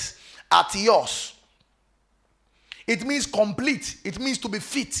 A-R-T-I-O-S. Artios. It means complete. It means to be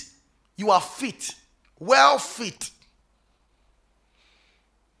fit. You are fit. Well fit.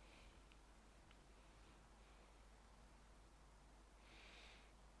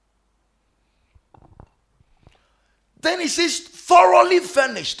 Then he says thoroughly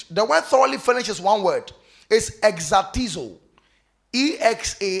furnished. The word thoroughly furnished is one word. It's exartizo.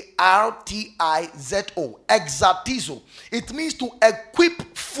 E-X-A-R-T-I-Z-O. Exartizo. It means to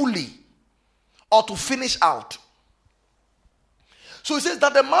equip fully or to finish out. So he says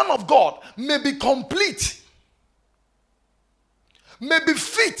that the man of God may be complete, may be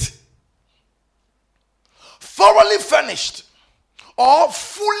fit, thoroughly furnished, or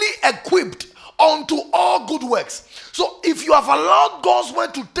fully equipped unto all good works. So if you have allowed God's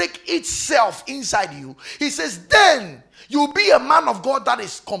word to take itself inside you, he says, then you'll be a man of God that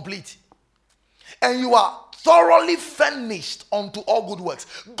is complete. And you are thoroughly furnished unto all good works.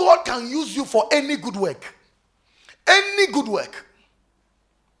 God can use you for any good work. Any good work.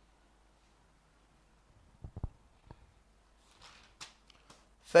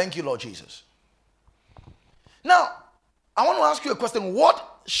 Thank you, Lord Jesus. Now, I want to ask you a question.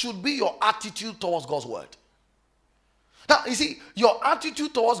 What should be your attitude towards God's word? Now, you see, your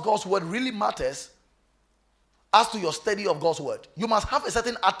attitude towards God's word really matters as to your study of God's word. You must have a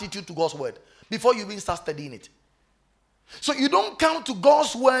certain attitude to God's word before you even start studying it. So you don't come to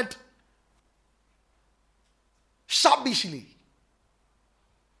God's word shabbishly.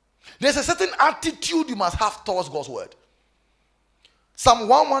 There's a certain attitude you must have towards God's word. Psalm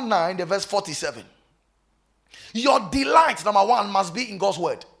 119, the verse 47. Your delight, number one, must be in God's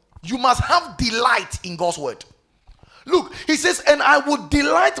word. You must have delight in God's word. Look, he says, and I would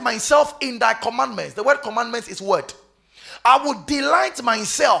delight myself in thy commandments. The word commandments is word. I would delight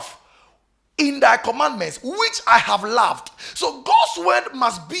myself in thy commandments, which I have loved. So God's word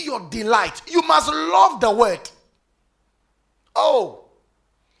must be your delight. You must love the word. Oh.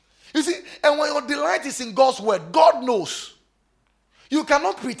 You see, and when your delight is in God's word, God knows. You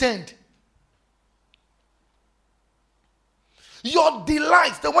cannot pretend. Your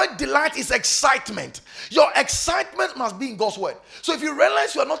delight, the word delight is excitement. Your excitement must be in God's word. So if you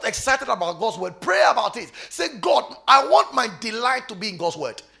realize you are not excited about God's word, pray about it. Say, God, I want my delight to be in God's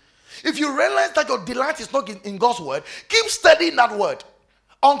word. If you realize that your delight is not in God's word, keep studying that word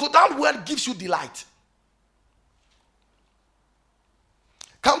until that word gives you delight.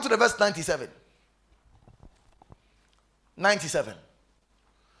 Come to the verse 97. 97.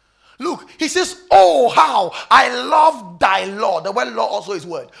 Look, he says, oh, how I love thy law. The word law also is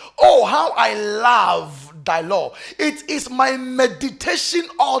word. Oh, how I love thy law. It is my meditation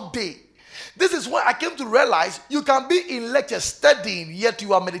all day. This is where I came to realize you can be in lecture studying, yet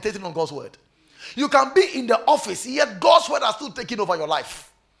you are meditating on God's word. You can be in the office, yet God's word has still taken over your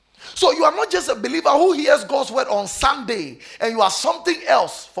life. So you are not just a believer who hears God's word on Sunday and you are something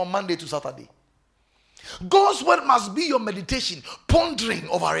else from Monday to Saturday. God's word must be your meditation, pondering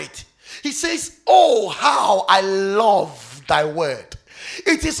over it. He says, oh, how I love thy word.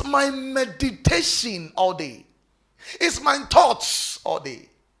 It is my meditation all day. It's my thoughts all day.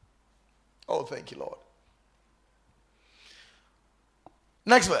 Oh, thank you, Lord.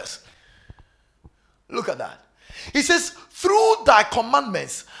 Next verse. Look at that. He says, through thy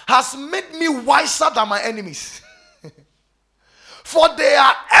commandments has made me wiser than my enemies. For they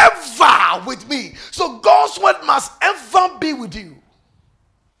are ever with me. So God's word must ever be with you.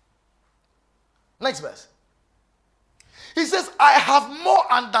 Next verse. He says, I have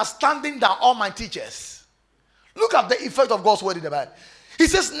more understanding than all my teachers. Look at the effect of God's word in the Bible. He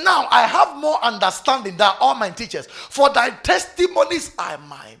says, now I have more understanding than all my teachers. For thy testimonies are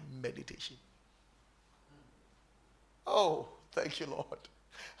my meditation. Oh, thank you,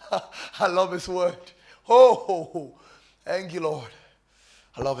 Lord. I love his word. Oh, thank you, Lord.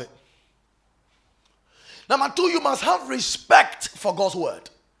 I love it. Number two, you must have respect for God's word.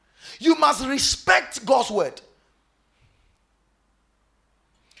 You must respect God's word.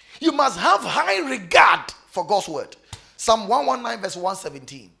 You must have high regard for God's word. Psalm 119 verse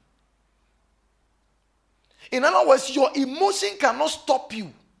 117. In other words, your emotion cannot stop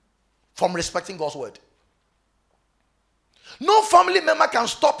you from respecting God's word. No family member can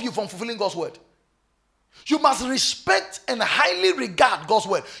stop you from fulfilling God's word. You must respect and highly regard God's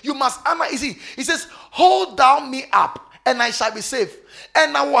word. You must honor. You see, he says, hold thou me up and I shall be safe.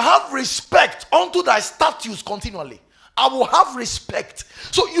 And I will have respect unto thy statutes continually. I will have respect.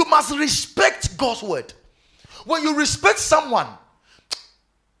 So you must respect God's word. When you respect someone,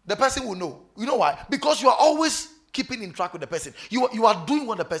 the person will know. You know why? Because you are always keeping in track with the person. You are doing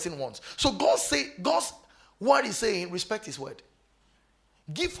what the person wants. So God's word is saying, respect his word.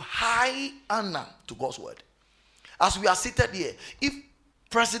 Give high honor to God's word. As we are seated here, if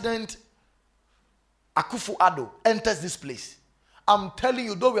President Akufo-Addo enters this place, I'm telling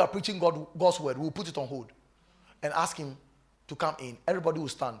you, though we are preaching God's word, we'll put it on hold and ask him to come in. Everybody will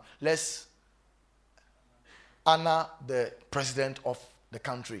stand. Let's honor the president of the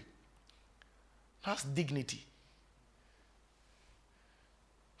country. That's dignity.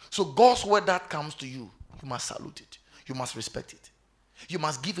 So God's word that comes to you, you must salute it. You must respect it. You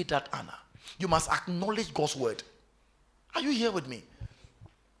must give it that honor. You must acknowledge God's word. Are you here with me?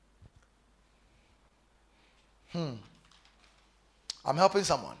 I'm helping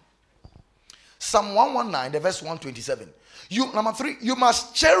someone. Psalm 119, the verse 127. Number 3, you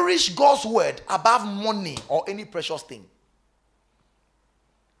must cherish God's word above money or any precious thing.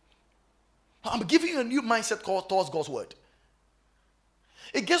 I'm giving you a new mindset towards God's word.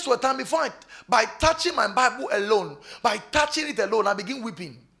 It gets to a time by touching my Bible alone, by touching it alone, I begin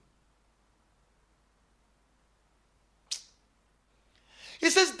weeping. He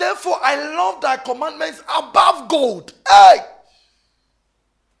says, therefore, I love thy commandments above gold. Hey!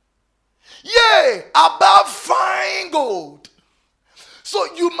 Yea, above fine gold. So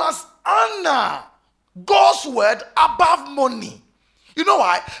you must honor God's word above money. You know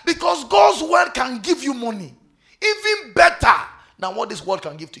why? Because God's word can give you money. Even better than what this world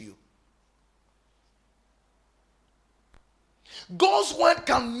can give to you. God's word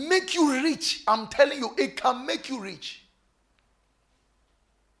can make you rich. I'm telling you, it can make you rich.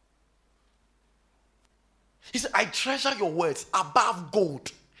 He said, I treasure your words above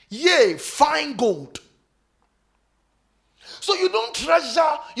gold. Yea, fine gold. So you don't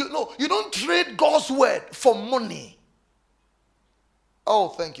treasure, you don't trade God's word for money. Oh,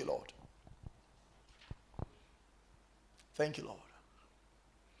 thank you, Lord. Thank you, Lord.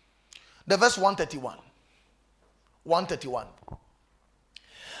 The verse 131. 131.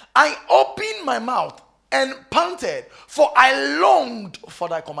 I opened my mouth and panted, for I longed for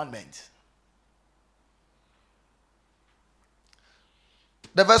thy commandments.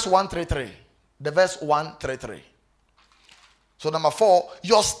 The verse 133. The verse 133. So number 4,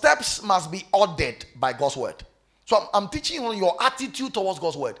 your steps must be ordered by God's word. So I'm teaching you on your attitude towards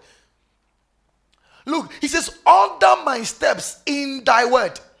God's word. Look, he says, order my steps in thy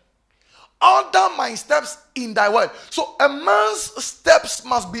word. Order my steps in thy word. So a man's steps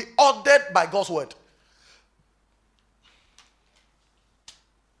must be ordered by God's word.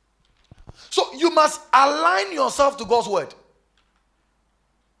 So you must align yourself to God's word.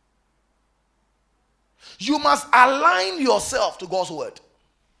 You must align yourself to God's word.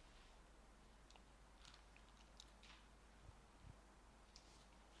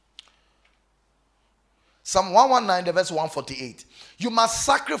 Psalm 119, the verse 148. You must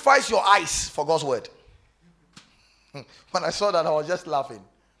sacrifice your eyes for God's word. When I saw that, I was just laughing.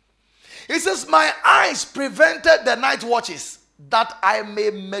 It says, my eyes prevented the night watches, that I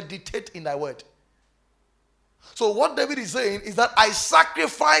may meditate in thy word. So what David is saying is that I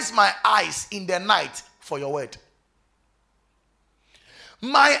sacrifice my eyes in the night for your word.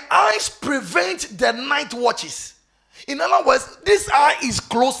 My eyes prevent the night watches. In other words, this eye is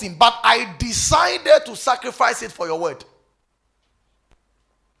closing, but I decided to sacrifice it for your word,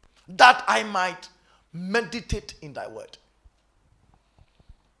 that I might meditate in thy word.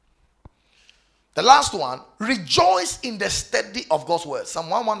 The last one, rejoice in the study of God's word. Psalm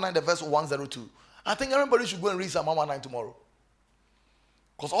 119, the verse 102. I think everybody should go and read Psalm 119 tomorrow,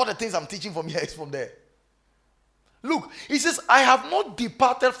 because all the things I'm teaching from here is from there. Look, he says, I have not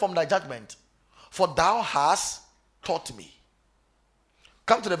departed from thy judgment, for thou hast taught me.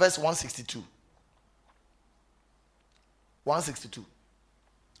 Come to the verse 162. 162.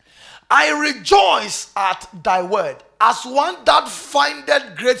 I rejoice at thy word, as one that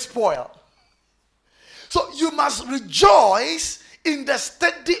findeth great spoil. So you must rejoice in the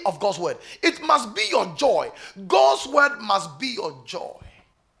study of God's word. It must be your joy. God's word must be your joy.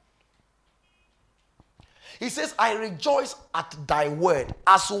 He says, I rejoice at thy word,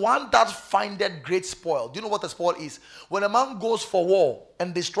 as one that findeth great spoil. Do you know what a spoil is? When a man goes for war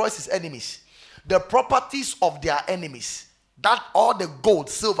and destroys his enemies, the properties of their enemies, that all the gold,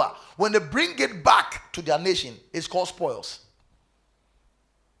 silver, when they bring it back to their nation, it's called spoils.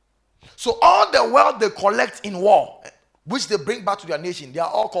 So all the wealth they collect in war, which they bring back to their nation, they are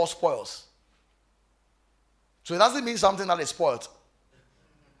all called spoils. So it doesn't mean something that is spoiled.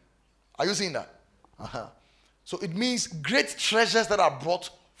 Are you seeing that? Uh-huh. So it means great treasures that are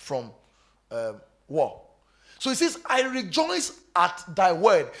brought from war. So he says, I rejoice at thy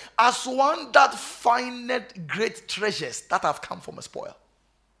word, as one that findeth great treasures that have come from a spoil.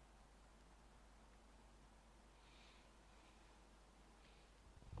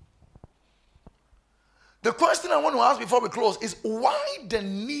 The question I want to ask before we close is, why the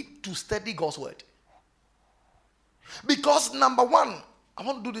need to study God's word? Because number one, I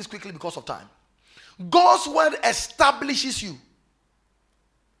want to do this quickly because of time. God's word establishes you.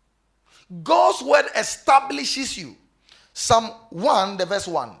 God's word establishes you. Psalm 1, the verse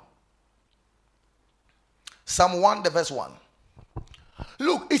 1. Psalm 1, the verse 1.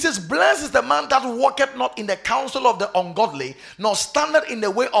 Look, it says, blessed is the man that walketh not in the counsel of the ungodly, nor standeth in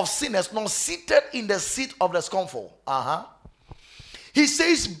the way of sinners, nor seated in the seat of the scornful. He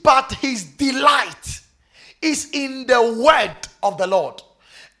says, but his delight is in the word of the Lord.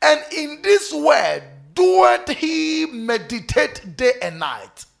 And in this word doeth he meditate day and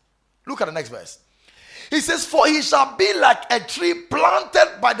night. Look at the next verse. He says, for he shall be like a tree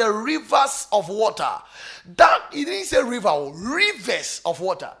planted by the rivers of water. That, he didn't say river, rivers of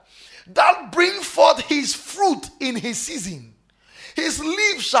water. That bring forth his fruit in his season. His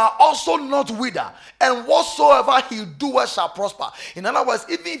leaf shall also not wither, and whatsoever he doeth shall prosper. In other words,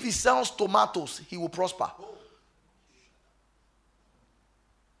 even if he sells tomatoes, he will prosper.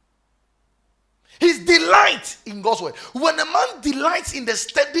 His delight in God's word. When a man delights in the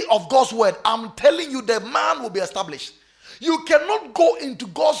study of God's word, I'm telling you, the man will be established. You cannot go into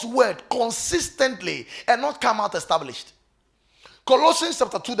God's word consistently and not come out established. Colossians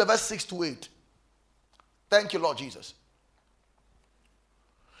chapter 2, the verse 6 to 8. Thank you, Lord Jesus.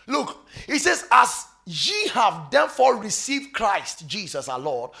 Look, it says, as ye have therefore received Christ Jesus our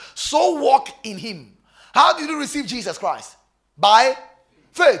Lord, so walk in him. How did you receive Jesus Christ? By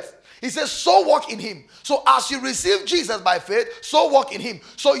faith. He says, so walk in him. So as you receive Jesus by faith, so walk in him.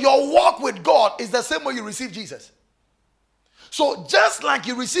 So your walk with God is the same way you receive Jesus. So just like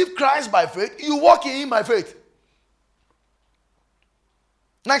you receive Christ by faith, you walk in him by faith.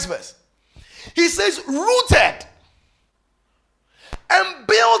 Next verse. He says, rooted and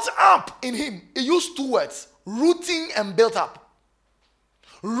built up in him. He used two words, rooting and built up.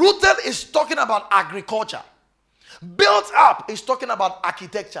 Rooted is talking about agriculture. Built up is talking about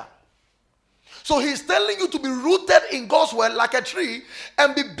architecture. So he's telling you to be rooted in God's word like a tree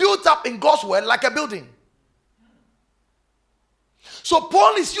and be built up in God's word like a building. So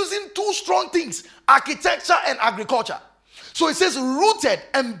Paul is using two strong things, architecture and agriculture. So it says rooted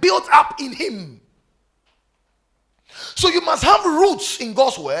and built up in him. So you must have roots in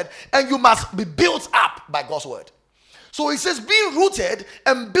God's word and you must be built up by God's word. So it says being rooted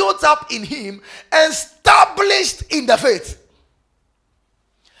and built up in him, established in the faith.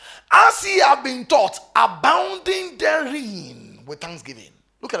 As ye have been taught, abounding therein with thanksgiving.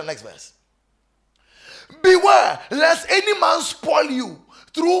 Look at the next verse. Beware lest any man spoil you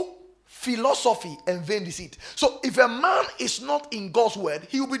through philosophy and vain deceit. So if a man is not in God's word,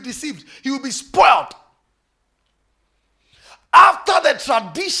 he will be deceived. He will be spoiled. After the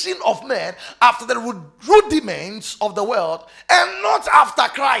tradition of men, after the rudiments of the world, and not after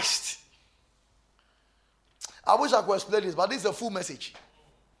Christ. I wish I could explain this, but this is a full message.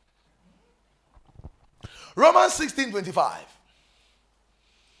 Romans 16:25.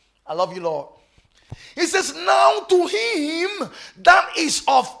 I love you, Lord. He says, now to him that is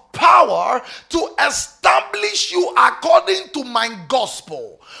of power to establish you according to my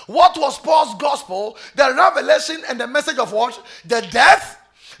gospel. What was Paul's gospel? The revelation and the message of what? The death,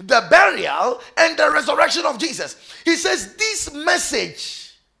 the burial, and the resurrection of Jesus. He says this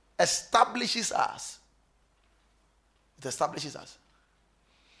message establishes us. It establishes us.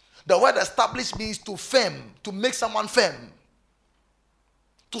 The word establish means to firm, to make someone firm,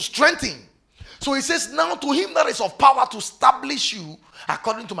 to strengthen. So he says, now to him that is of power to establish you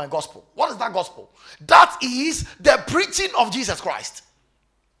according to my gospel. What is that gospel? That is the preaching of Jesus Christ.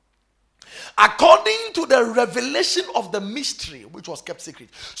 According to the revelation of the mystery which was kept secret.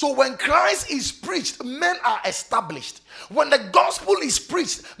 So when Christ is preached, men are established. When the gospel is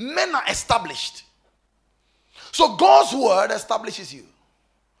preached, men are established. So God's word establishes you.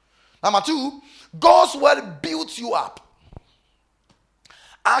 Number two, God's word builds you up.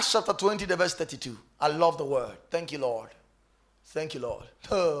 Acts chapter 20, the verse 32. I love the word. Thank you, Lord. Thank you, Lord.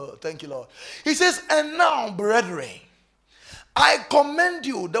 Oh, thank you, Lord. He says, and now, brethren, I commend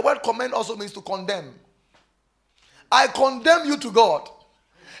you. The word commend also means to condemn. I condemn you to God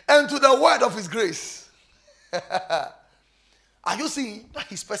and to the word of his grace. Are you seeing that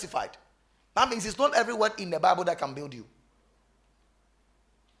he specified? That means it's not every word in the Bible that can build you.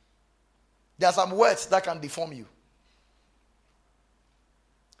 There are some words that can deform you.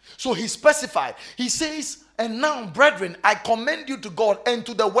 So he specified. He says, and now, brethren, I commend you to God and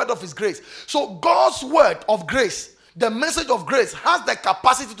to the word of his grace. So God's word of grace, the message of grace, has the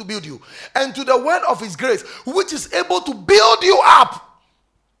capacity to build you. And to the word of his grace, which is able to build you up.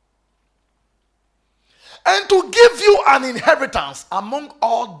 And to give you an inheritance among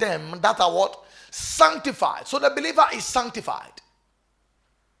all them that are what? Sanctified. So the believer is sanctified.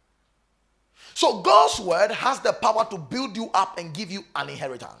 So God's word has the power to build you up and give you an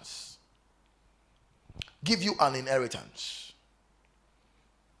inheritance. Give you an inheritance.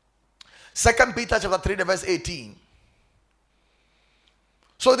 2 Peter chapter 3, verse 18.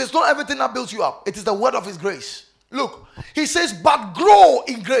 So it is not everything that builds you up. It is the word of his grace. Look, he says, but grow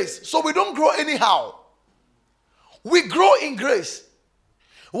in grace. So we don't grow anyhow. We grow in grace.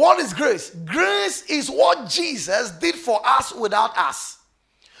 What is grace? Grace is what Jesus did for us without us.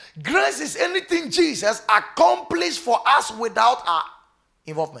 Grace is anything Jesus accomplished for us without our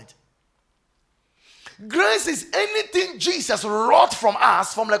involvement. Grace is anything Jesus wrought from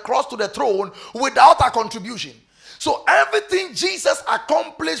us, from the cross to the throne, without our contribution. So everything Jesus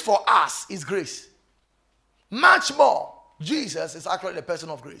accomplished for us is grace. Much more, Jesus is actually the person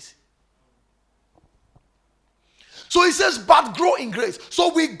of grace. So he says, but grow in grace.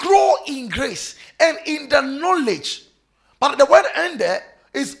 So we grow in grace and in the knowledge. But the word end there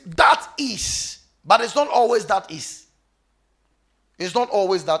is that is. But it's not always that is. It's not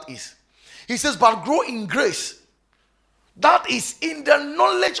always that is. He says, but grow in grace. That is in the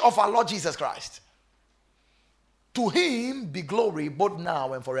knowledge of our Lord Jesus Christ. To him be glory both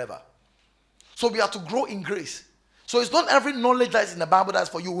now and forever. So we have to grow in grace. So it's not every knowledge that is in the Bible that's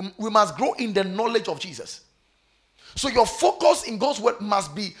for you. We must grow in the knowledge of Jesus. So your focus in God's word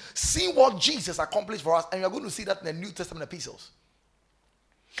must be seeing what Jesus accomplished for us. And you're going to see that in the New Testament epistles.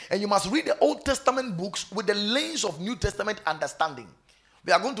 And you must read the Old Testament books with the lens of New Testament understanding.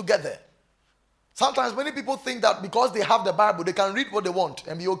 We are going to get there. Sometimes many people think that because they have the Bible, they can read what they want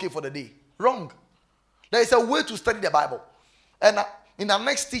and be okay for the day. Wrong. There is a way to study the Bible. And in our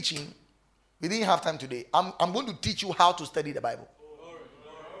next teaching, we didn't have time today. I'm going to teach you how to study the Bible.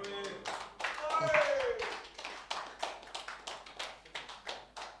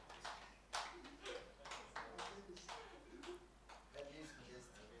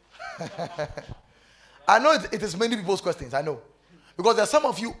 I know it is many people's questions. I know. Because there are some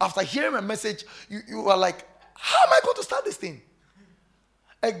of you, after hearing a message, you are like, how am I going to start this thing?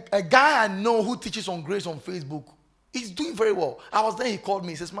 A guy I know who teaches on grace on Facebook, he's doing very well. I was there, he called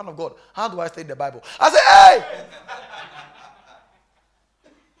me. He says, man of God, how do I study the Bible? I said, hey!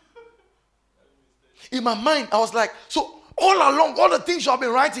 In my mind, I was like, so all along, all the things you have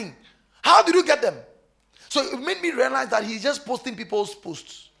been writing, how did you get them? So it made me realize that he's just posting people's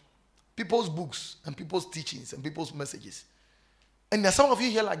posts, people's books, and people's teachings, and people's messages. And there's some of you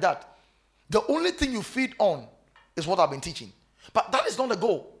here like that. The only thing you feed on is what I've been teaching. But that is not the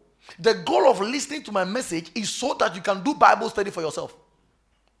goal. The goal of listening to my message is so that you can do Bible study for yourself.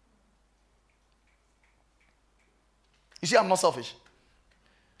 You see, I'm not selfish.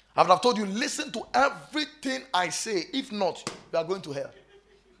 I would have told you, listen to everything I say. If not, you are going to hell.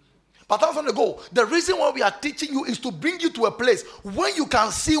 But that's not the goal. The reason why we are teaching you is to bring you to a place where you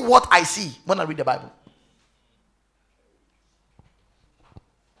can see what I see when I read the Bible.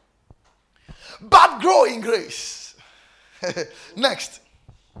 But grow in grace. Next.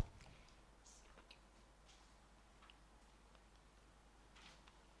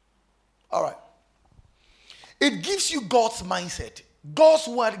 All right. It gives you God's mindset. God's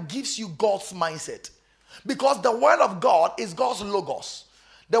word gives you God's mindset. Because the word of God is God's logos.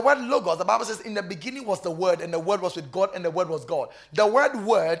 The word logos, the Bible says, in the beginning was the word, and the word was with God, and the word was God. The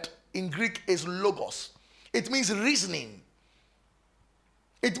word in Greek is logos. It means reasoning.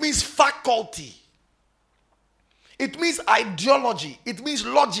 It means faculty. It means ideology. It means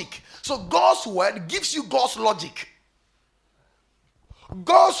logic. So God's word gives you God's logic.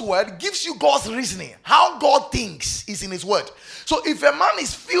 God's word gives you God's reasoning. How God thinks is in his word. So if a man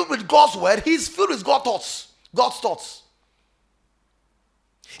is filled with God's word, he's filled with God's thoughts. God's thoughts.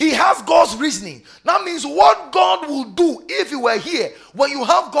 He has God's reasoning. That means what God will do if he were here, when you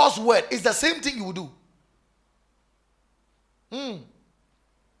have God's word, is the same thing you will do.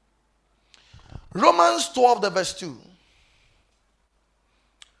 Romans 12, the verse 2.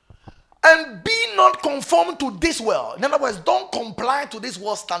 And be not conformed to this world. In other words, don't comply to this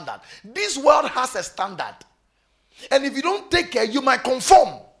world standard. This world has a standard. And if you don't take care, you might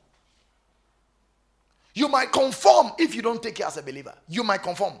conform. You might conform if you don't take care as a believer. You might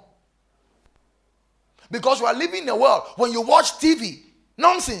conform. Because you are living in a world, when you watch TV,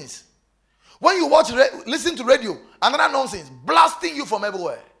 nonsense. When you listen to radio, another nonsense, blasting you from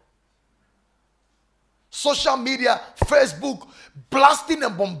everywhere. Social media, Facebook, blasting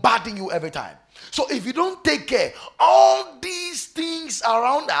and bombarding you every time. So if you don't take care, all these things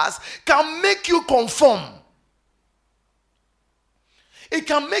around us can make you conform. It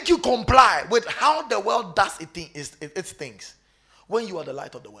can make you comply with how the world does its things when you are the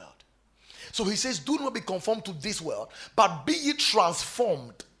light of the world. So he says, do not be conformed to this world, but be ye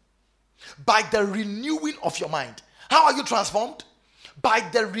transformed by the renewing of your mind. How are you transformed? By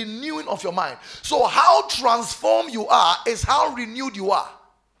the renewing of your mind. So how transformed you are is how renewed you are.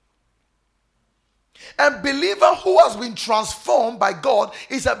 A believer who has been transformed by God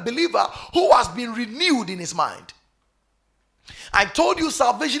is a believer who has been renewed in his mind. I told you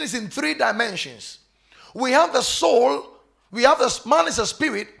salvation is in 3 dimensions. We have the soul, we have the man is a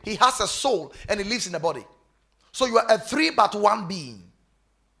spirit, he has a soul, and he lives in the body. So you are a 3 but 1 being.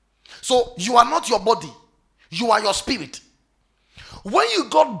 So you are not your body, you are your spirit. When you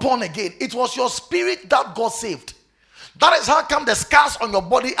got born again, it was your spirit that got saved. That is how come the scars on your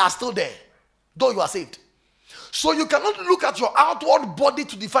body are still there, though you are saved. So you cannot look at your outward body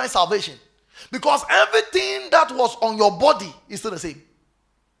to define salvation, because everything that was on your body is still the same.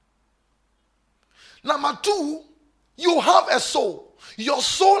 Number 2, you have a soul. Your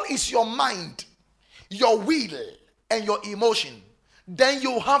soul is your mind, your will, and your emotion. Then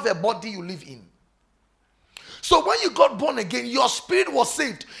you have a body you live in. So when you got born again, your spirit was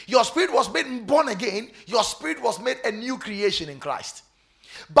saved. Your spirit was made born again. Your spirit was made a new creation in Christ.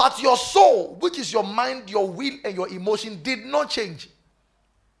 But your soul, which is your mind, your will, and your emotion, did not change.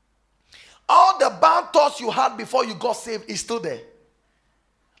 All the bad thoughts you had before you got saved is still there.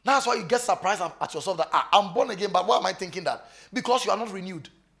 That's why you get surprised at yourself that I'm born again, but why am I thinking that? Because you are not renewed.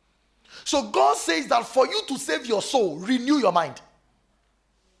 So God says that for you to save your soul, renew your mind.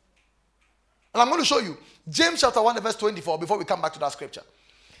 And I'm going to show you James chapter 1 verse 24 before we come back to that scripture.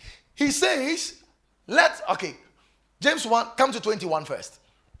 He says, James 1, come to 21 first.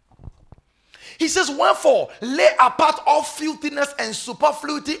 He says, wherefore, lay apart all filthiness and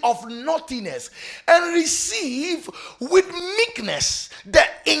superfluity of naughtiness, and receive with meekness the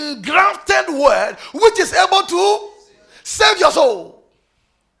engrafted word, which is able to save your soul.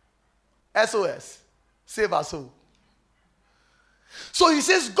 SOS. Save our soul. So he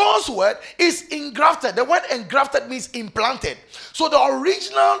says God's word is engrafted. The word engrafted means implanted. So the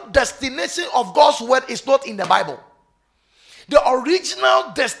original destination of God's word is not in the Bible. The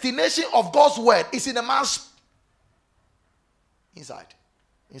original destination of God's word is in a man's inside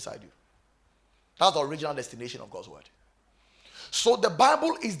you. That's the original destination of God's word. So the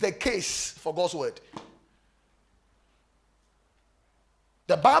Bible is the case for God's word.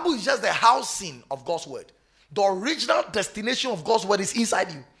 The Bible is just the housing of God's word. The original destination of God's word is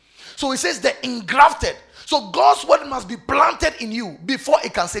inside you. So it says the engrafted. So God's word must be planted in you before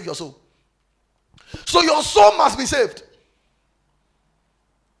it can save your soul. So your soul must be saved.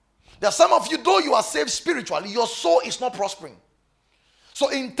 There are some of you, though you are saved spiritually, your soul is not prospering. So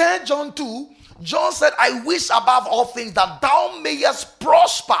in 3 John 2, John said, I wish above all things that thou mayest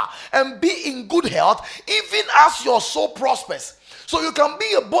prosper and be in good health, even as your soul prospers. So you can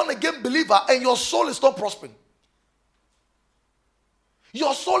be a born-again believer and your soul is not prospering.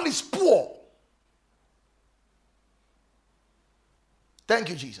 Your soul is poor. Thank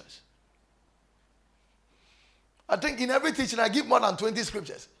you, Jesus. I think in every teaching I give more than 20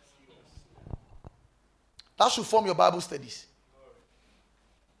 scriptures. That should form your Bible studies.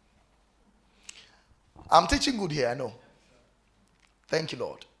 I'm teaching good here, I know. Thank you,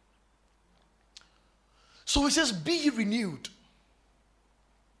 Lord. So he says, be ye renewed.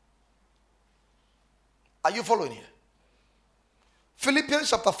 Are you following here? Philippians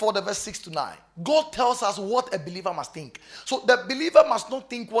chapter 4, the verse 6 to 9. God tells us what a believer must think. So the believer must not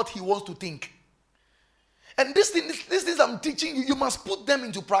think what he wants to think. And these things I'm teaching you, you must put them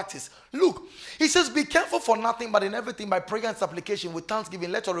into practice. Look, he says, be careful for nothing, but in everything by prayer and supplication with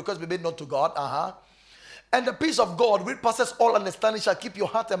thanksgiving, let your requests be made known to God. And the peace of God, which passes all understanding, shall keep your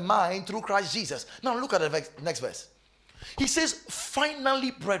heart and mind through Christ Jesus. Now look at the next verse. He says,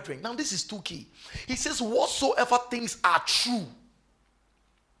 finally, brethren. Now this is too key. He says, whatsoever things are true,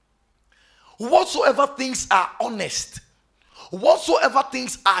 whatsoever things are honest, whatsoever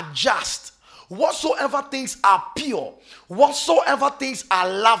things are just, whatsoever things are pure, whatsoever things are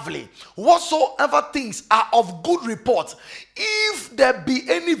lovely, whatsoever things are of good report, if there be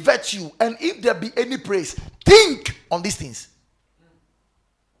any virtue and if there be any praise, think on these things.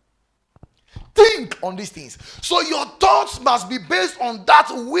 Think on these things. So your thoughts must be based on that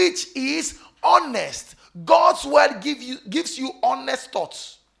which is honest. God's word gives you honest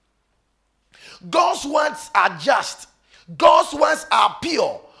thoughts. God's words are just. God's words are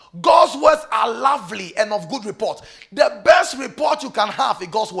pure. God's words are lovely and of good report. The best report you can have is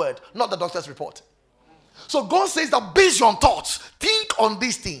God's word, not the doctor's report. So God says that based on thoughts, think on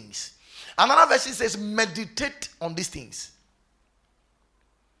these things. Another version says meditate on these things.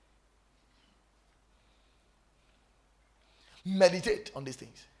 Meditate on these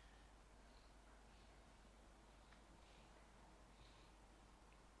things.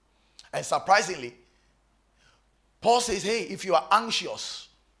 And surprisingly, Paul says, hey, if you are anxious,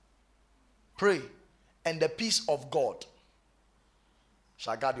 pray, and the peace of God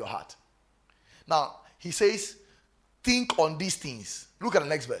shall guard your heart. Now, he says, think on these things. Look at the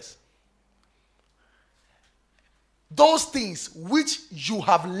next verse. Those things which you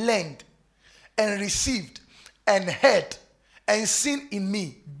have learned and received and heard and seen in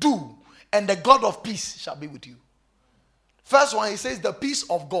me, do, and the God of peace shall be with you. First one, he says, the peace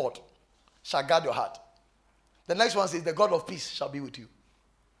of God shall guard your heart. The next one says, the God of peace shall be with you.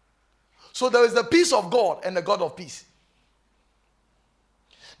 So there is the peace of God and the God of peace.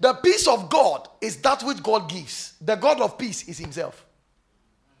 The peace of God is that which God gives. The God of peace is himself.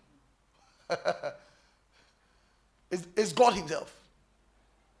 It's God himself.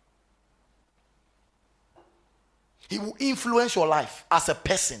 He will influence your life as a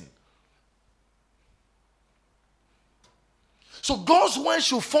person. So God's word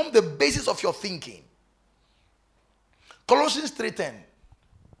should form the basis of your thinking. Colossians 3:10.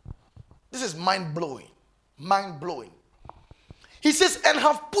 This is mind-blowing. Mind-blowing. He says, and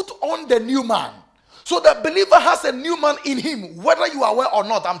have put on the new man. So the believer has a new man in him, whether you are aware or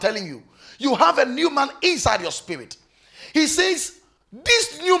not. I'm telling you, you have a new man inside your spirit. He says,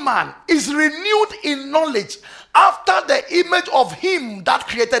 this new man is renewed in knowledge after the image of him that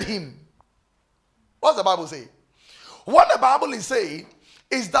created him. What's the Bible say? What the Bible is saying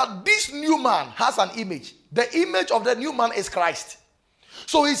is that this new man has an image. The image of the new man is Christ.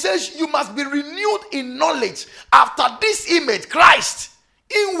 So he says you must be renewed in knowledge after this image, Christ,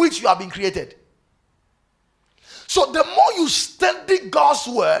 in which you have been created. So the more you study God's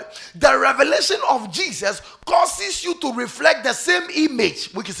word, the revelation of Jesus causes you to reflect the same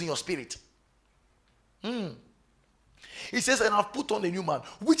image which is in your spirit. He says, and I've put on a new man,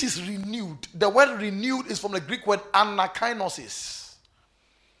 which is renewed. The word renewed is from the Greek word anakinosis.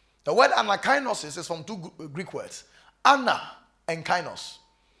 The word anakinosis is from two Greek words, ana and kainos.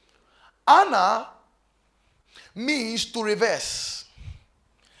 Ana means to reverse.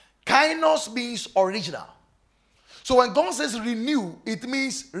 Kainos means original. So when God says renew, it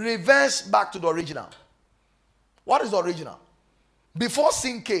means reverse back to the original. What is the original? Before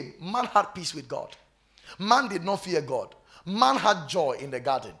sin came, man had peace with God. Man did not fear God. Man had joy in the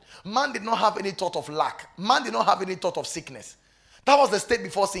garden. Man did not have any thought of lack. Man did not have any thought of sickness. That was the state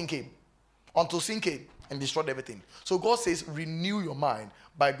before sin came. Until sin came and destroyed everything. So God says, renew your mind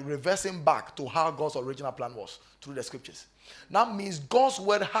by reversing back to how God's original plan was through the scriptures. That means God's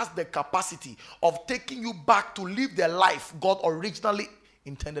word has the capacity of taking you back to live the life God originally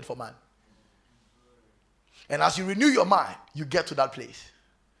intended for man. And as you renew your mind, you get to that place.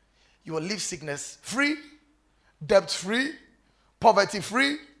 You will live sickness free, debt free, poverty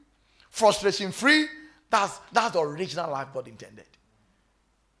free, frustration free. That's the original life God intended.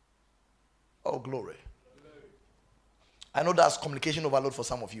 Oh, glory. I know that's communication overload for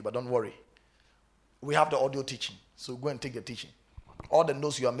some of you, but don't worry. We have the audio teaching, so go and take the teaching. All the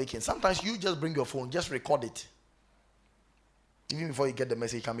notes you are making. Sometimes you just bring your phone, just record it. Even before you get the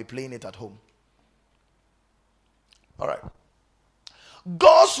message, you can be playing it at home. All right.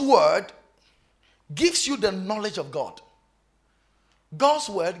 God's word gives you the knowledge of God. God's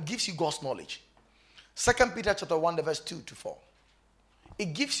word gives you God's knowledge. 2 Peter chapter 1, verse 2 to 4.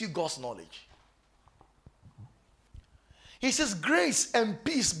 It gives you God's knowledge. He says, grace and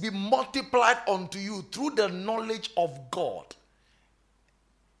peace be multiplied unto you through the knowledge of God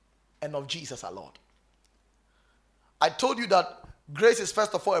and of Jesus our Lord. I told you that grace is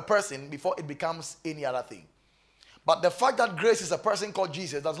first of all a person before it becomes any other thing. But the fact that grace is a person called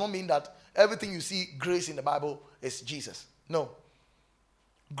Jesus does not mean that everything you see grace in the Bible is Jesus. No.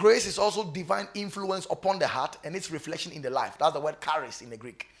 Grace is also divine influence upon the heart and its reflection in the life. That's the word charis in the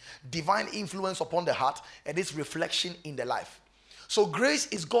Greek. Divine influence upon the heart and its reflection in the life. So grace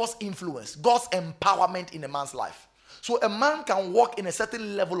is God's influence, God's empowerment in a man's life. So a man can walk in a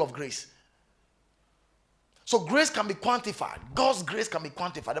certain level of grace. So grace can be quantified. God's grace can be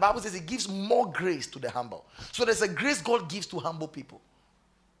quantified. The Bible says it gives more grace to the humble. So there's a grace God gives to humble people.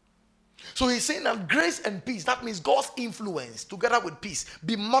 So he's saying that grace and peace, that means God's influence together with peace,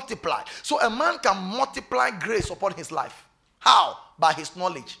 be multiplied. So a man can multiply grace upon his life. How? By his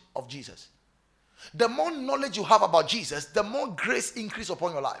knowledge of Jesus. The more knowledge you have about Jesus, the more grace increase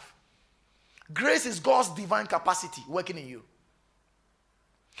upon your life. Grace is God's divine capacity working in you.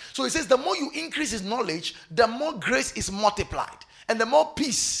 So he says the more you increase his knowledge, the more grace is multiplied. And the more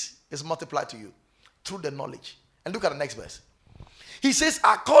peace is multiplied to you through the knowledge. And look at the next verse. He says,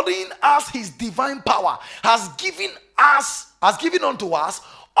 according as his divine power has given unto us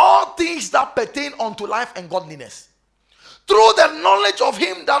all things that pertain unto life and godliness, through the knowledge of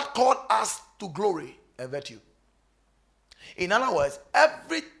him that called us to glory and virtue. In other words,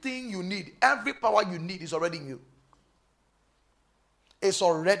 everything you need, every power you need is already in you. It's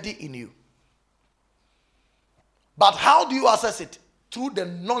already in you. But how do you assess it? Through the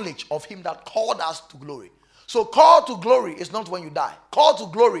knowledge of him that called us to glory. So call to glory is not when you die. Call to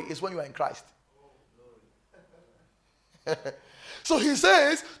glory is when you are in Christ. So he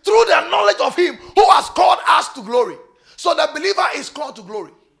says, through the knowledge of him who has called us to glory. So the believer is called to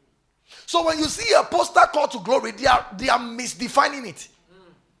glory. So when you see a poster called to glory, they are misdefining it.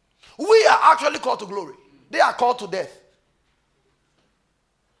 We are actually called to glory. They are called to death.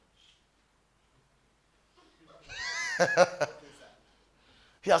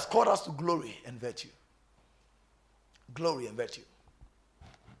 He has called us to glory and virtue. Glory and virtue.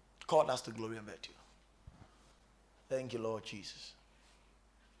 Called us to glory and virtue. Thank you, Lord Jesus.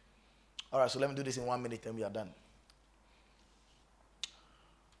 All right, so let me do this in 1 minute and we are done.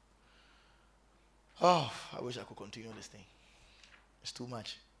 Oh, I wish I could continue this thing. It's too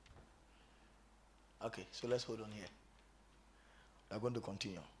much. Okay, so let's hold on here. We're going to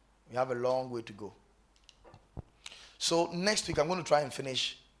continue. We have a long way to go. So next week, I'm going to try and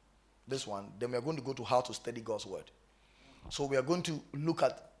finish this one. Then we're going to go to how to study God's word. So we are going to look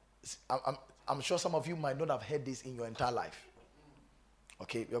at, I'm sure some of you might not have heard this in your entire life.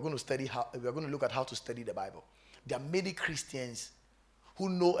 Okay, we are going to look at how to study the Bible. There are many Christians who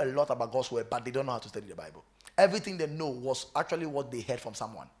know a lot about God's word, but they don't know how to study the Bible. Everything they know was actually what they heard from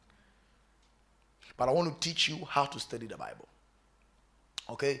someone. But I want to teach you how to study the Bible.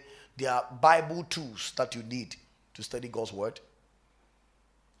 Okay? There are Bible tools that you need to study God's word.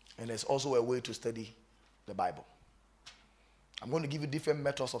 And there's also a way to study the Bible. I'm going to give you different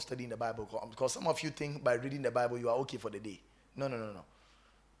methods of studying the Bible, because some of you think by reading the Bible you are okay for the day. No.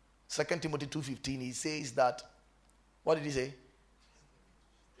 2 Timothy 2:15, he says that, what did he say?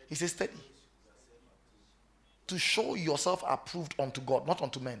 He says study. To show yourself approved unto God, not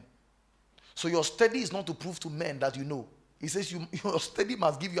unto men. So your study is not to prove to men that you know. He says your study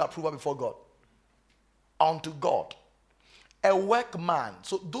must give you approval before God. Unto God. A workman.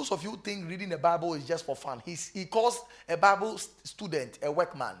 So those of you who think reading the Bible is just for fun, he calls a Bible student a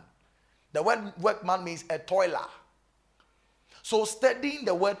workman. The word workman means a toiler. So studying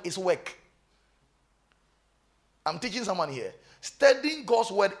the word is work. I'm teaching someone here. Studying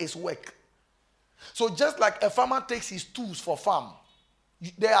God's word is work. So just like a farmer takes his tools for farm,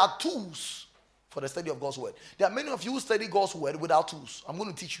 there are tools for the study of God's word. There are many of you who study God's word without tools. I'm going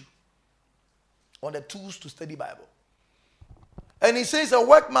to teach you on the tools to study Bible. And he says a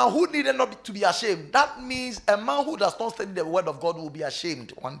workman who needed not to be ashamed. That means a man who does not study the word of God will be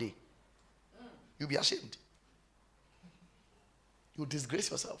ashamed one day. You'll be ashamed. You'll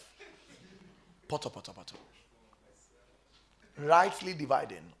disgrace yourself. Poto. Rightly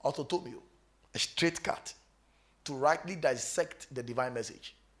dividing, autotomio, a straight cut, to rightly dissect the divine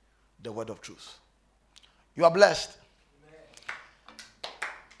message, the word of truth. You are blessed.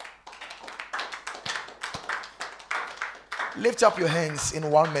 Lift up your hands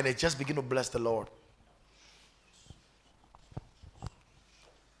in 1 minute. Just begin to bless the Lord.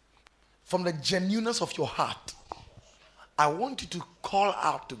 From the genuineness of your heart, I want you to call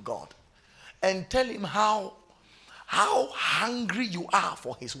out to God and tell him how hungry you are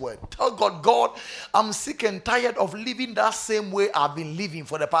for his word. Tell God, I'm sick and tired of living that same way I've been living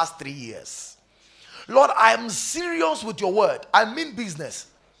for the past 3 years. Lord, I am serious with your word. I mean business.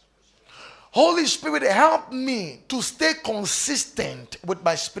 Holy Spirit, help me to stay consistent with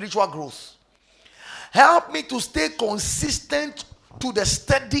my spiritual growth. Help me to stay consistent to the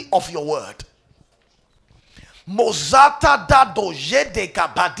study of your word. Mozata da doje de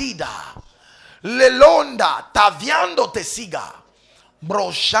kabadida. Lelonda taviando te siga.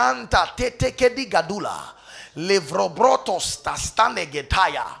 Broshanta tete kedi gadula. Levrobrotos tastane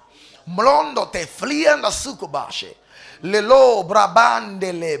getaya. Mlondo te flienda sukubashe. Lelo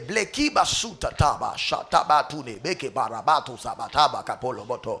brabandele blekiba suta taba shatabatune beke barabatu sabataba kapolo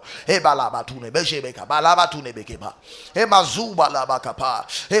boto ebalabatune beshebeka balabatune bekeba emazuba labakapa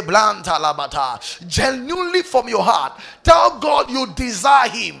eblanta labata. Genuinely from your heart, tell God you desire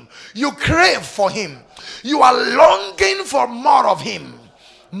him, you crave for him, you are longing for more of him.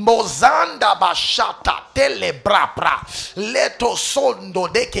 Mozanda bashata telebrapra leto sondo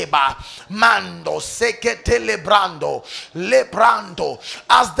dekeba mando seke telebrando lebrando.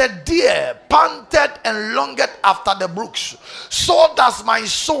 As the deer panted and longed after the brooks, so does my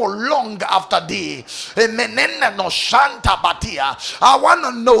soul long after thee. Menene no shanta batia. I want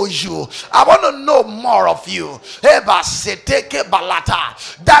to know you. I want to know more of you. Eba seteke balata,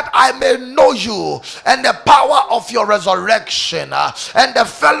 that I may know you and the power of your resurrection and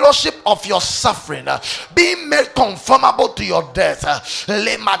the fellowship of your suffering, being made conformable to your death.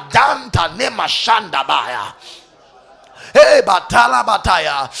 Le madanta ne mashanda baya. Hey, batala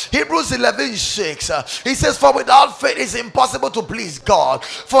bataya. Hebrews 11:6. He says, for without faith it's impossible to please God.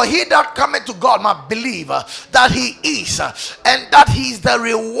 For he that cometh to God must believe that he is, and that he is the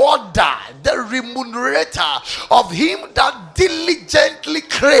rewarder, the remunerator of him that diligently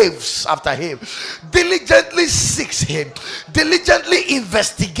craves after him, diligently seeks him, diligently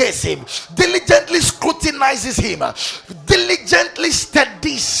investigates him, diligently scrutinizes him, diligently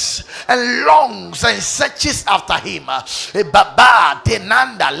studies and longs and searches after him. Baba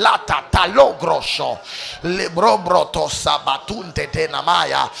tenanda lata talogrosho lebrobroto sabatunte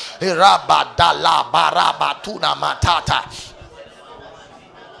tenamaya rabadala barabatuna matata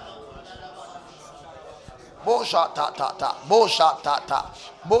boshatata boshatata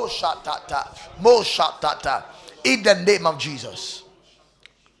boshatata boshatata. In the name of Jesus,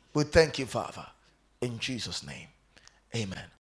 we thank you, Father. In Jesus' name, amen.